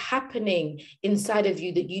what is happening inside of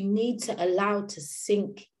you that you need to allow to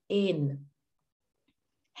sink in.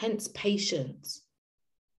 Hence patience.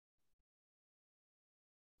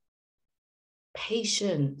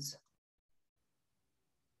 Patience.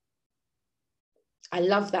 I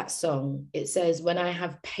love that song. It says, when I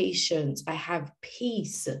have patience, I have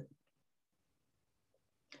peace.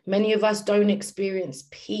 Many of us don't experience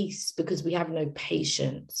peace because we have no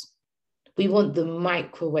patience. We want the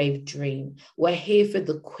microwave dream. We're here for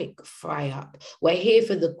the quick fry up. We're here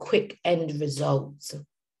for the quick end results.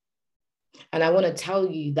 And I want to tell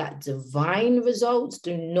you that divine results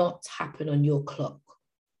do not happen on your clock.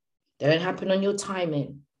 They don't happen on your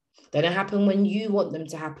timing. They don't happen when you want them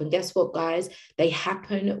to happen. Guess what, guys? They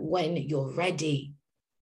happen when you're ready.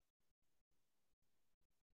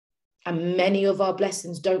 And many of our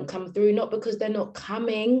blessings don't come through, not because they're not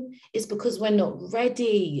coming, it's because we're not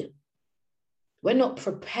ready. We're not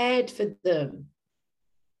prepared for them.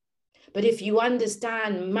 But if you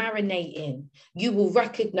understand marinating, you will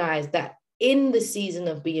recognize that in the season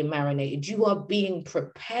of being marinated, you are being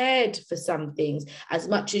prepared for some things as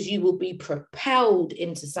much as you will be propelled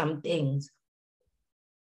into some things.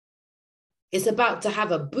 It's about to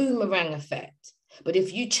have a boomerang effect. But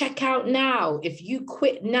if you check out now, if you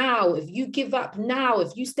quit now, if you give up now, if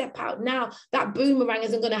you step out now, that boomerang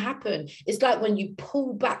isn't going to happen. It's like when you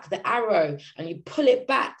pull back the arrow and you pull it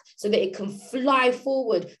back so that it can fly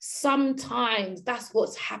forward. Sometimes that's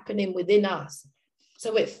what's happening within us.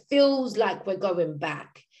 So it feels like we're going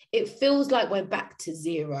back. It feels like we're back to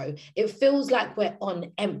zero. It feels like we're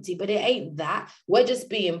on empty, but it ain't that. We're just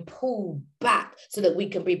being pulled back so that we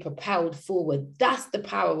can be propelled forward. That's the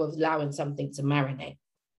power of allowing something to marinate.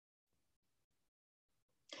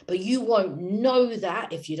 But you won't know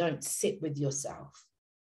that if you don't sit with yourself.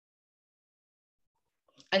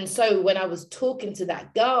 And so when I was talking to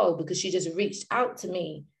that girl, because she just reached out to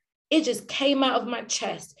me, it just came out of my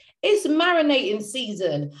chest. It's marinating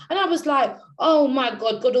season. And I was like, oh my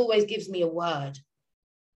God, God always gives me a word.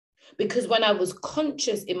 Because when I was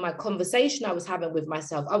conscious in my conversation I was having with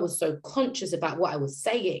myself, I was so conscious about what I was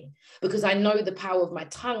saying because I know the power of my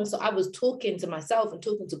tongue. So I was talking to myself and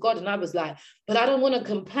talking to God, and I was like, but I don't want to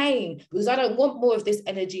complain because I don't want more of this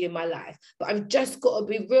energy in my life. But I've just got to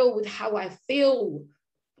be real with how I feel.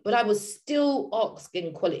 But I was still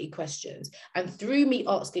asking quality questions. And through me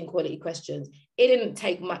asking quality questions, it didn't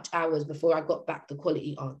take much hours before I got back the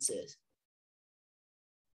quality answers.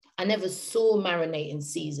 I never saw marinating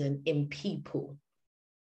season in people.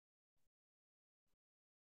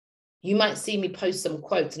 You might see me post some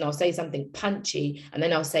quotes and I'll say something punchy and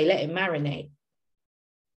then I'll say, let it marinate.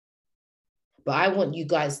 But I want you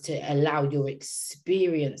guys to allow your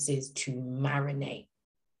experiences to marinate.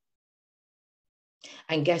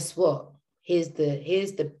 And guess what?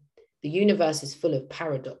 The universe is full of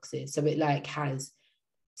paradoxes. So it like has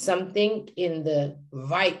something in the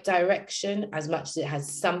right direction as much as it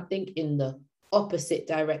has something in the opposite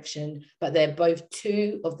direction, but they're both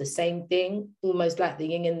two of the same thing, almost like the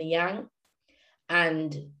yin and the yang.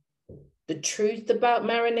 And the truth about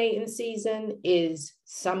marinating season is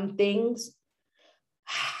some things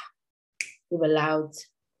we're allowed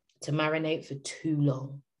to marinate for too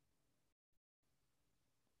long.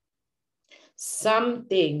 Some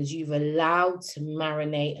things you've allowed to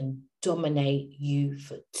marinate and dominate you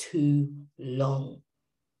for too long.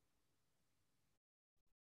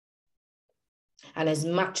 And as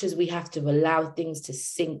much as we have to allow things to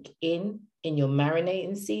sink in your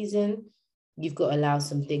marinating season, you've got to allow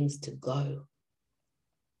some things to go.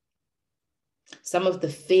 Some of the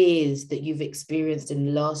fears that you've experienced in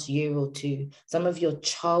the last year or two, some of your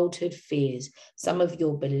childhood fears, some of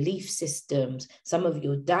your belief systems, some of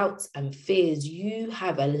your doubts and fears, you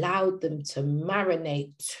have allowed them to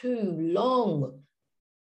marinate too long.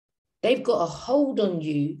 They've got a hold on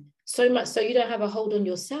you so much so you don't have a hold on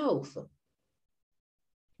yourself.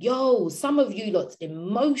 Yo, some of you lot's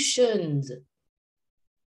emotions,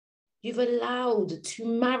 you've allowed to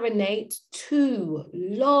marinate too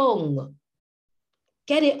long.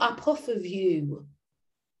 Get it up off of you.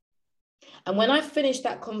 And when I finished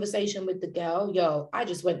that conversation with the girl, yo, I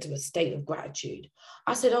just went to a state of gratitude.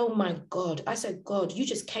 I said, oh my God. I said, God, you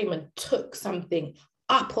just came and took something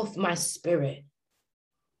up off my spirit.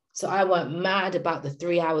 So I weren't mad about the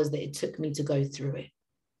 3 hours that it took me to go through it.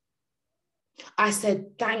 I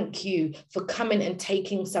said, thank you for coming and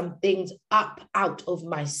taking some things up out of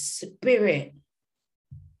my spirit.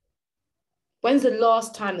 When's the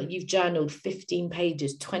last time that you've journaled 15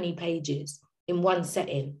 pages, 20 pages in one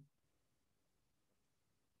setting?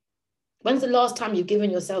 When's the last time you've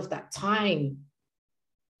given yourself that time?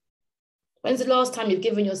 When's the last time you've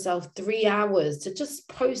given yourself 3 hours to just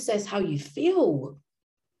process how you feel?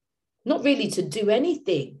 Not really to do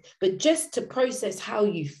anything, but just to process how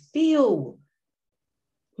you feel.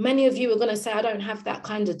 Many of you are going to say, I don't have that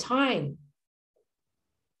kind of time.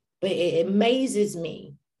 But it amazes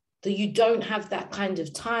me that you don't have that kind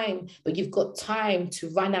of time, but you've got time to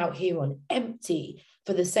run out here on empty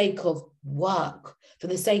for the sake of work, for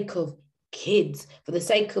the sake of kids, for the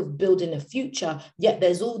sake of building a future. Yet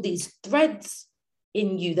there's all these threads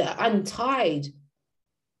in you that are untied.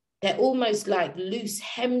 They're almost like loose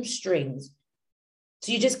hamstrings.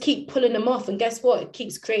 So you just keep pulling them off. And guess what? It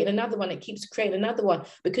keeps creating another one. It keeps creating another one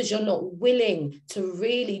because you're not willing to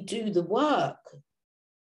really do the work.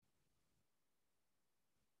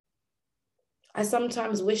 I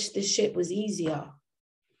sometimes wish this shit was easier,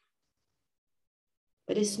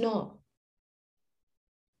 but it's not.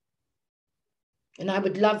 And I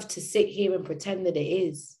would love to sit here and pretend that it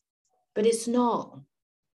is, but it's not.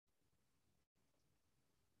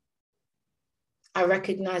 I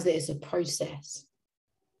recognize that it's a process.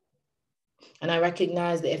 And I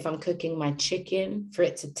recognize that if I'm cooking my chicken for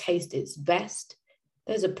it to taste its best,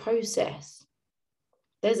 there's a process.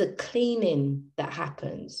 There's a cleaning that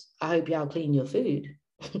happens. I hope y'all clean your food.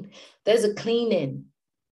 There's a cleaning.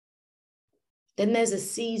 Then there's a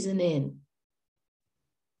seasoning.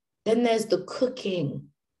 Then there's the cooking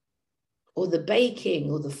or the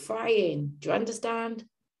baking or the frying. Do you understand?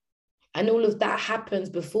 And all of that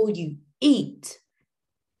happens before you eat.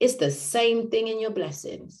 It's the same thing in your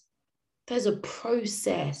blessings. There's a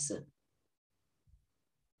process.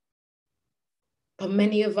 But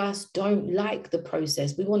many of us don't like the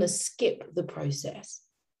process. We want to skip the process.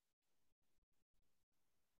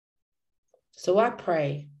 So I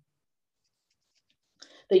pray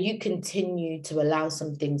that you continue to allow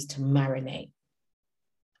some things to marinate.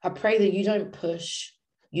 I pray that you don't push,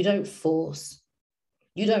 you don't force,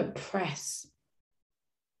 you don't press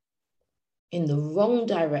in the wrong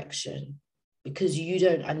direction because you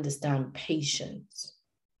don't understand patience.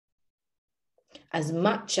 As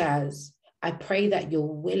much as I pray that you're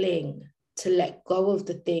willing to let go of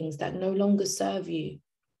the things that no longer serve you.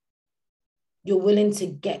 You're willing to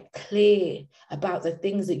get clear about the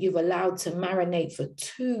things that you've allowed to marinate for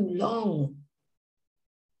too long.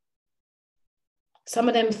 Some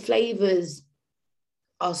of them flavors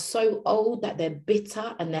are so old that they're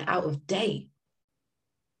bitter and they're out of date.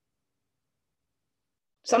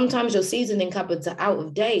 Sometimes your seasoning cupboards are out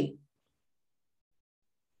of date.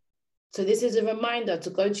 So this is a reminder to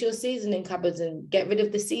go to your seasoning cupboards and get rid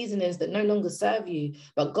of the seasonings that no longer serve you,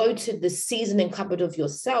 but go to the seasoning cupboard of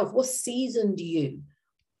yourself. What seasoned you?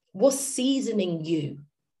 What's seasoning you?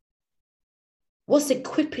 What's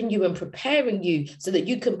equipping you and preparing you so that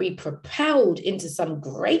you can be propelled into some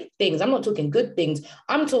great things? I'm not talking good things.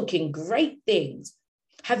 I'm talking great things.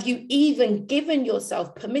 Have you even given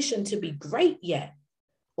yourself permission to be great yet?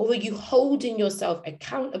 Or are you holding yourself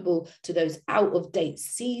accountable to those out-of-date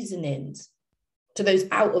seasonings, to those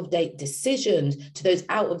out-of-date decisions, to those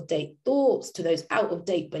out-of-date thoughts, to those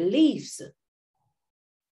out-of-date beliefs?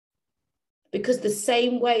 Because the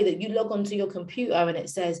same way that you log onto your computer and it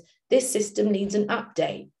says, this system needs an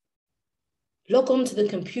update, log onto the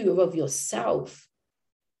computer of yourself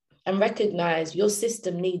and recognize your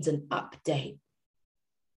system needs an update.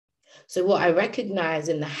 So what I recognize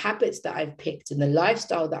in the habits that I've picked, in the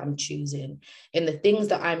lifestyle that I'm choosing, in the things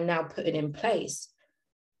that I'm now putting in place,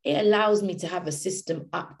 it allows me to have a system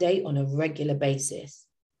update on a regular basis.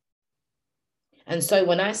 And so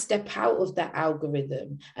when I step out of that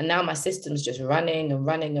algorithm and now my system's just running and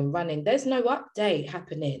running and running, there's no update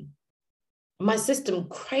happening. My system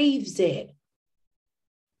craves it.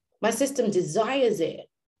 My system desires it.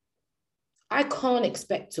 I can't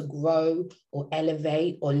expect to grow or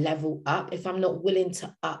elevate or level up if I'm not willing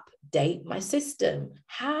to update my system.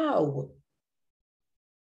 How?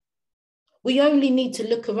 We only need to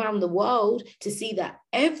look around the world to see that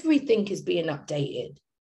everything is being updated.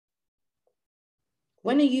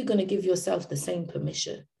 When are you going to give yourself the same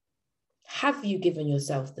permission? Have you given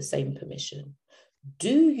yourself the same permission?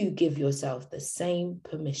 Do you give yourself the same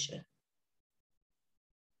permission?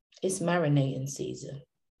 It's marinating season.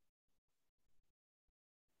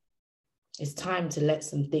 It's time to let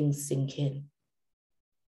some things sink in.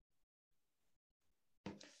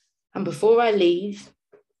 And before I leave,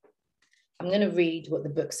 I'm going to read what the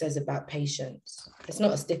book says about patience. It's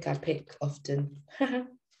not a stick I pick often.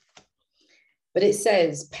 But it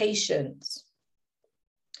says, patience.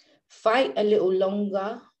 Fight a little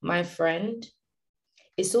longer, my friend.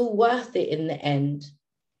 It's all worth it in the end.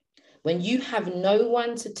 When you have no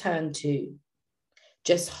one to turn to,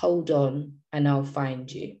 just hold on and I'll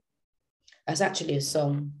find you. That's actually a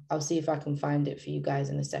song. I'll see if I can find it for you guys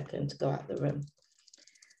in a second to go out the room.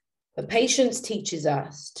 But patience teaches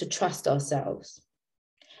us to trust ourselves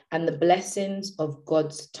and the blessings of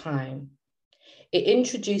God's time. It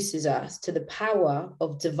introduces us to the power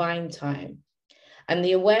of divine time and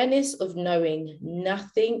the awareness of knowing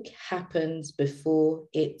nothing happens before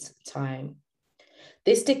its time.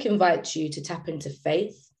 This stick invites you to tap into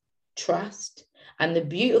faith, trust, and the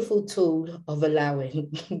beautiful tool of allowing.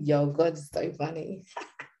 Yo, God's so funny.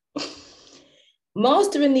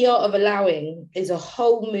 Mastering the art of allowing is a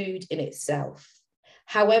whole mood in itself.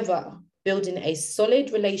 However, building a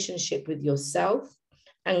solid relationship with yourself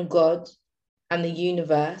and God and the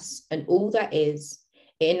universe and all that is,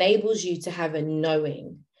 it enables you to have a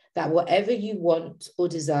knowing that whatever you want or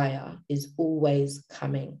desire is always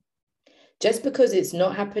coming. Just because it's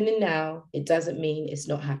not happening now, it doesn't mean it's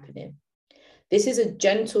not happening. This is a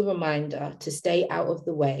gentle reminder to stay out of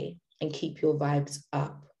the way and keep your vibes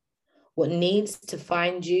up. What needs to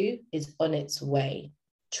find you is on its way.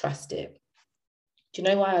 Trust it. Do you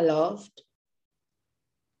know why I laughed?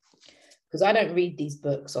 Because I don't read these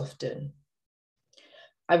books often.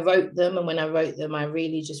 I wrote them, and when I wrote them, I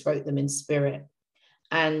really just wrote them in spirit.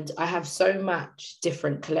 And I have so much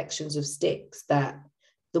different collections of sticks that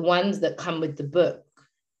the ones that come with the book,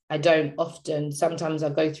 I don't often. Sometimes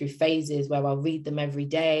I'll go through phases where I'll read them every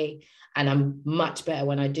day, and I'm much better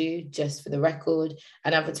when I do, just for the record.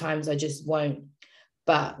 And other times I just won't.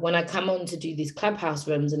 But when I come on to do these clubhouse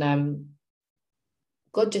rooms and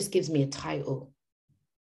God just gives me a title.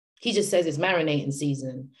 He just says it's marinating season.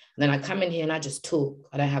 And then I come in here and I just talk.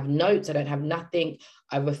 I don't have notes. I don't have nothing.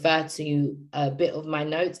 I refer to a bit of my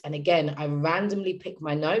notes. And again, I randomly pick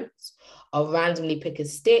my notes. I'll randomly pick a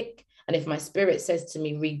stick. And if my spirit says to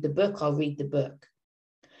me, read the book, I'll read the book.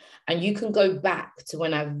 And you can go back to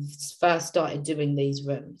when I first started doing these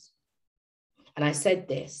rooms. And I said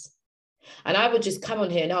this. And I would just come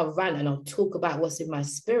on here and I'll rant and I'll talk about what's in my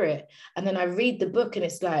spirit. And then I read the book and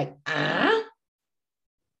it's like,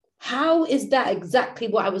 how is that exactly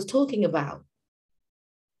what I was talking about?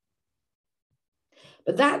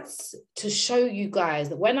 But that's to show you guys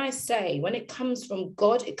that when I say, when it comes from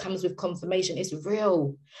God, it comes with confirmation. It's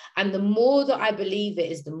real. And the more that I believe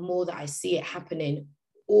it is, the more that I see it happening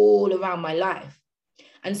all around my life.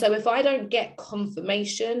 And so if I don't get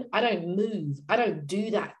confirmation, I don't move. I don't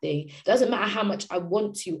do that thing. It doesn't matter how much I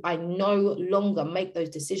want to. I no longer make those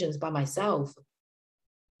decisions by myself.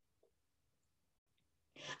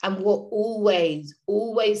 And what always,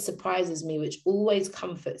 always surprises me, which always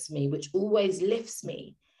comforts me, which always lifts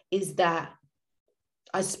me, is that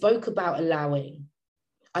I spoke about allowing.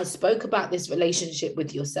 I spoke about this relationship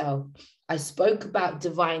with yourself. I spoke about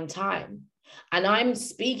divine time. And I'm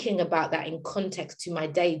speaking about that in context to my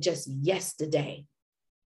day just yesterday.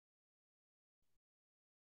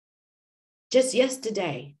 Just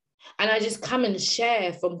yesterday. And I just come and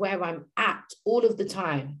share from where I'm at all of the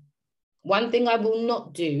time. One thing I will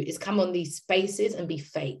not do is come on these spaces and be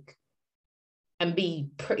fake and be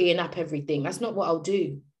prettying up everything. That's not what I'll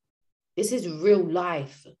do. This is real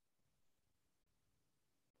life.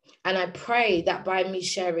 And I pray that by me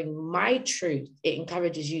sharing my truth, it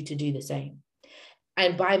encourages you to do the same.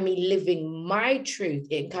 And by me living my truth,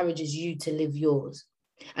 it encourages you to live yours.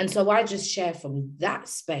 And so I just share from that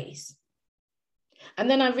space. And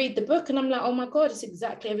then I read the book and I'm like, oh my God, it's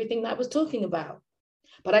exactly everything that I was talking about.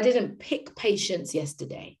 But I didn't pick patience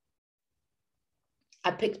yesterday.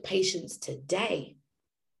 I picked patience today.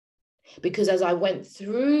 Because as I went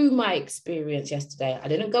through my experience yesterday, I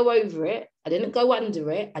didn't go over it. I didn't go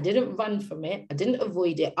under it. I didn't run from it. I didn't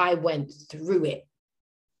avoid it. I went through it.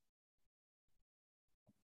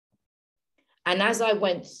 And as I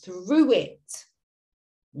went through it,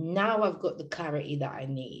 now I've got the clarity that I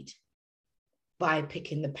need by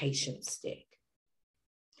picking the patience stick.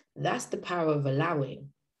 That's the power of allowing.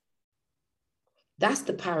 That's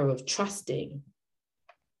the power of trusting.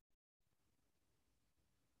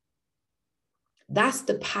 That's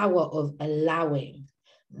the power of allowing.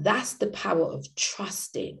 That's the power of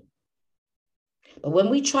trusting. But when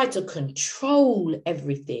we try to control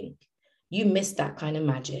everything, you miss that kind of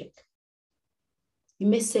magic. You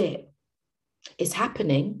miss it. It's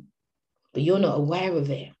happening, but you're not aware of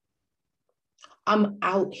it. I'm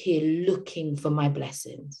out here looking for my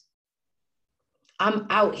blessings. I'm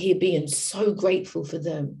out here being so grateful for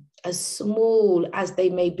them, as small as they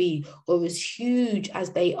may be, or as huge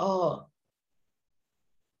as they are.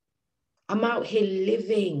 I'm out here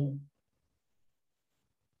living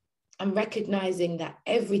and recognizing that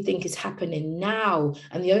everything is happening now,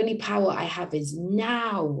 and the only power I have is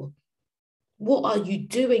now. What are you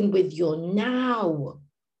doing with your now?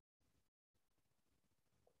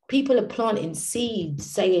 People are planting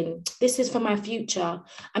seeds saying, this is for my future.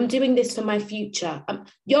 I'm doing this for my future.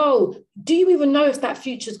 Yo, do you even know if that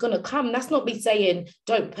future is going to come? That's not me saying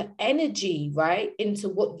don't put energy, right, into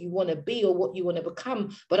what you want to be or what you want to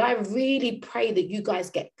become. But I really pray that you guys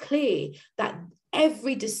get clear that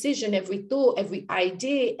every decision, every thought, every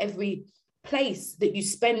idea, every place that you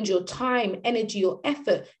spend your time, energy, or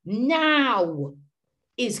effort now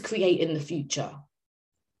is creating the future.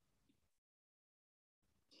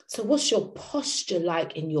 So what's your posture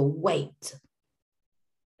like in your weight?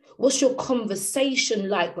 What's your conversation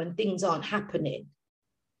like when things aren't happening?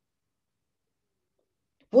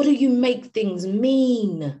 What do you make things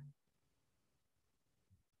mean?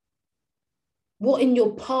 What in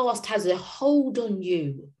your past has a hold on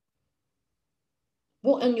you?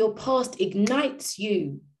 What in your past ignites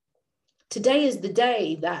you? Today is the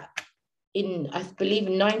day that I believe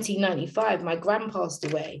in 1995, my gran passed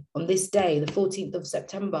away on this day, the 14th of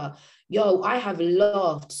September. Yo, I have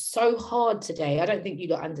laughed so hard today. I don't think you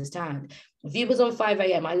don't understand. If you was on 5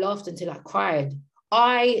 a.m., I laughed until I cried.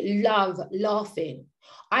 I love laughing.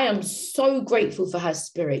 I am so grateful for her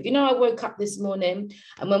spirit. You know, I woke up this morning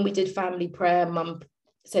and when we did family prayer, Mum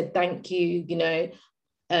said, thank you,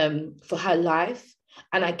 for her life.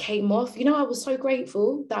 And I came off, I was so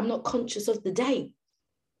grateful that I'm not conscious of the date.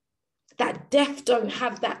 That death don't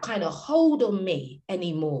have that kind of hold on me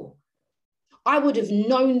anymore. I would have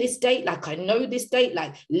known this date, like I know this date,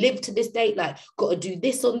 like live to this date, like got to do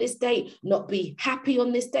this on this date, not be happy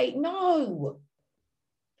on this date. No.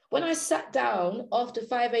 When I sat down after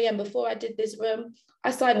 5 a.m. before I did this room,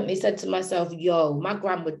 I silently said to myself, yo, my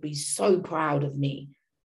gran would be so proud of me.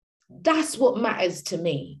 That's what matters to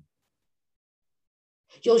me.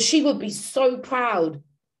 Yo, she would be so proud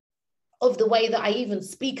of the way that I even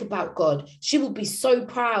speak about God. She will be so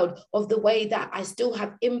proud of the way that I still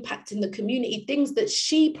have impact in the community, things that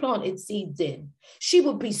she planted seeds in. She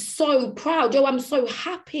would be so proud. Yo, I'm so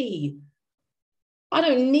happy. I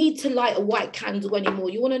don't need to light a white candle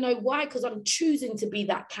anymore. You want to know why? Because I'm choosing to be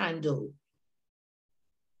that candle.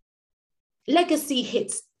 Legacy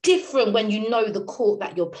hits different when you know the court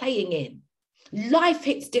that you're playing in. Life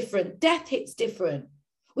hits different. Death hits different.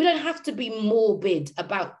 We don't have to be morbid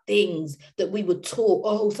about things that we were taught.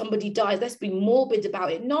 Oh, somebody dies. Let's be morbid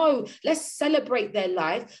about it. No, let's celebrate their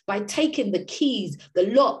life by taking the keys, the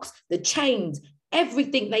locks, the chains,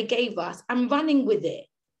 everything they gave us and running with it.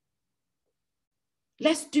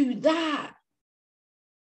 Let's do that.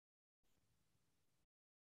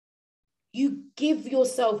 You give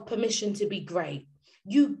yourself permission to be great.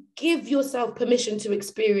 You give yourself permission to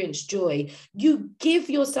experience joy. You give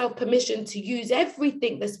yourself permission to use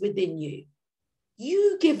everything that's within you.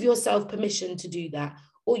 You give yourself permission to do that,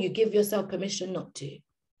 or you give yourself permission not to.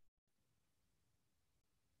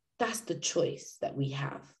 That's the choice that we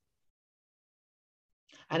have.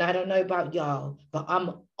 And I don't know about y'all, but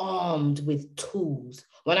I'm armed with tools.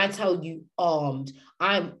 When I tell you armed,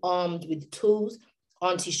 I'm armed with tools.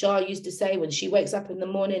 Auntie Shah used to say when she wakes up in the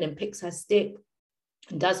morning and picks her stick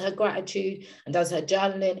and does her gratitude and does her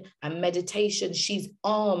journaling and meditation, she's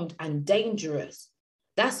armed and dangerous.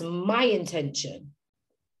 That's my intention.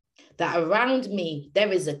 That around me,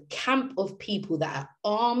 there is a camp of people that are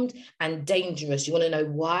armed and dangerous. You want to know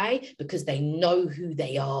why? Because they know who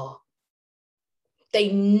they are. They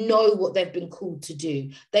know what they've been called to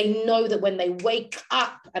do. They know that when they wake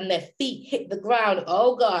up and their feet hit the ground,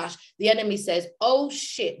 oh gosh, the enemy says, oh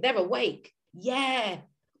shit, they're awake. Yeah,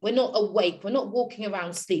 we're not awake. We're not walking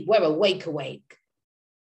around sleep. We're awake.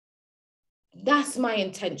 That's my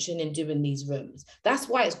intention in doing these rooms. That's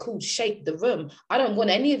why it's called Shape the Room. I don't want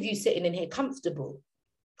any of you sitting in here comfortable.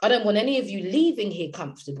 I don't want any of you leaving here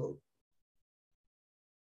comfortable.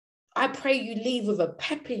 I pray you leave with a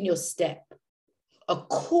pep in your step, a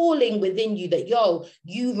calling within you that, yo,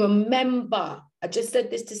 you remember. I just said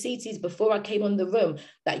this to CTs before I came on the room,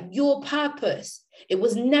 that your purpose, it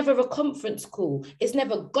was never a conference call. It's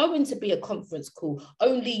never going to be a conference call.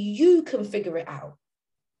 Only you can figure it out.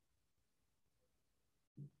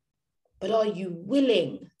 But are you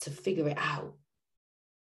willing to figure it out?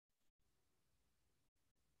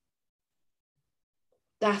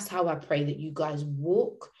 That's how I pray that you guys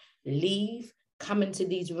walk, leave, come into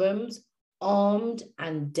these rooms armed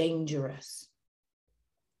and dangerous.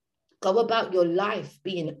 Go about your life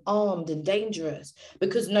being armed and dangerous,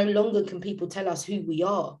 because no longer can people tell us who we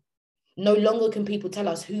are. No longer can people tell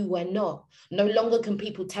us who we're not. No longer can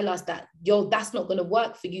people tell us that, yo, that's not going to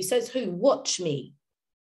work for you. Says who? Watch me.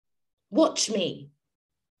 Watch me.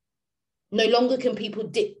 No longer can people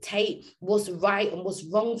dictate what's right and what's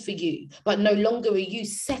wrong for you, but no longer are you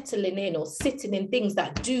settling in or sitting in things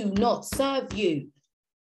that do not serve you.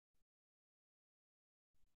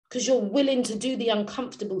 Because you're willing to do the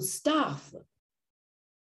uncomfortable stuff.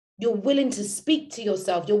 You're willing to speak to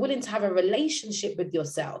yourself. You're willing to have a relationship with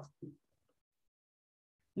yourself.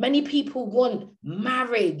 Many people want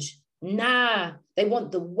marriage. Nah, they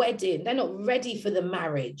want the wedding. They're not ready for the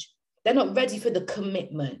marriage. They're not ready for the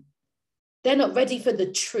commitment. They're not ready for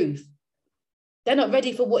the truth. They're not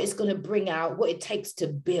ready for what it's going to bring out, what it takes to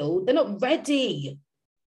build. They're not ready.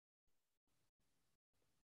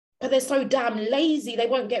 But they're so damn lazy, they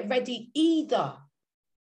won't get ready either.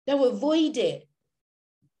 They'll avoid it.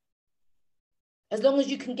 As long as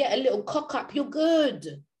you can get a little cock up, you're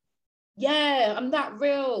good. Yeah, I'm that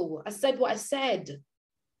real. I said what I said.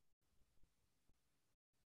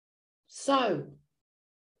 So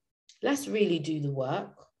let's really do the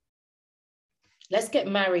work. Let's get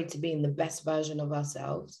married to being the best version of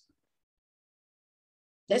ourselves.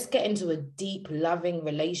 Let's get into a deep, loving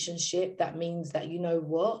relationship. That means that, you know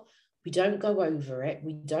what? We don't go over it.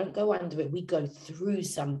 We don't go under it. We go through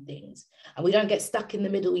some things. And we don't get stuck in the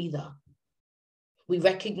middle either. We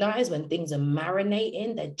recognize when things are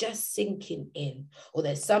marinating, they're just sinking in. Or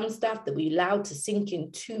there's some stuff that we allow to sink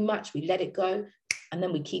in too much. We let it go, and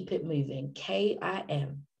then we keep it moving.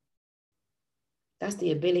 KIM. That's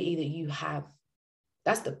the ability that you have.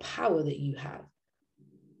 That's the power that you have.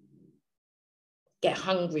 Get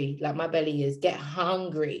hungry, like my belly is. Get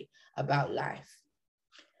hungry about life.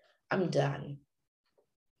 I'm done.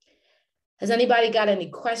 Has anybody got any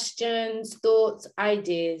questions, thoughts,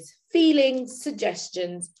 ideas, feelings,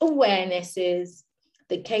 suggestions, awarenesses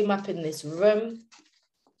that came up in this room?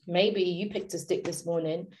 Maybe you picked a stick this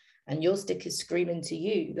morning and your stick is screaming to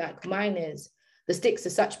you like mine is. The sticks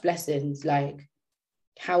are such blessings, like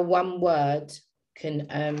how one word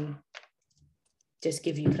can just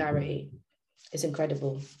give you clarity. It's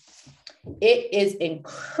incredible. It is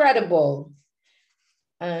incredible.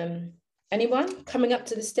 Anyone coming up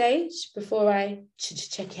to the stage before I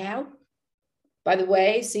check out? By the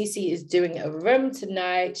way, Cece is doing a room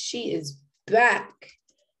tonight. She is back.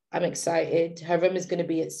 I'm excited. Her room is going to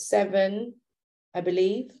be at 7, I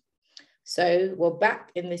believe. So we're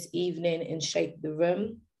back in this evening in Shape the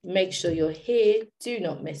Room. Make sure you're here. Do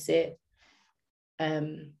not miss it.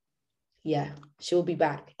 Yeah, she'll be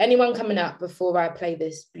back. Anyone coming up before I play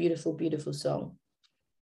this beautiful, beautiful song?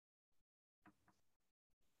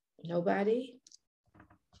 Nobody?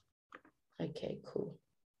 Okay, cool.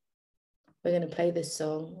 We're going to play this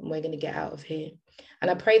song and we're going to get out of here.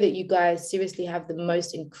 And I pray that you guys seriously have the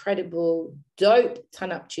most incredible, dope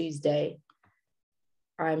Turn Up Tuesday.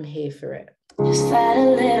 I'm here for it. Just fight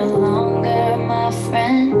a little longer, my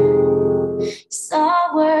friend. It's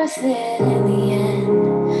all worth it in the end.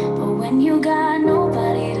 But when you got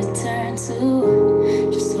nobody to turn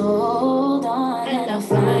to, just hold on and I'll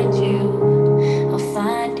find you. I'll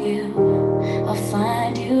find you. I'll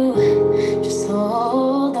find you. Just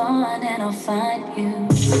hold on and I'll find you.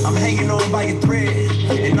 I'm hanging on by a thread,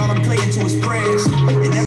 and all I'm playing to is prayers.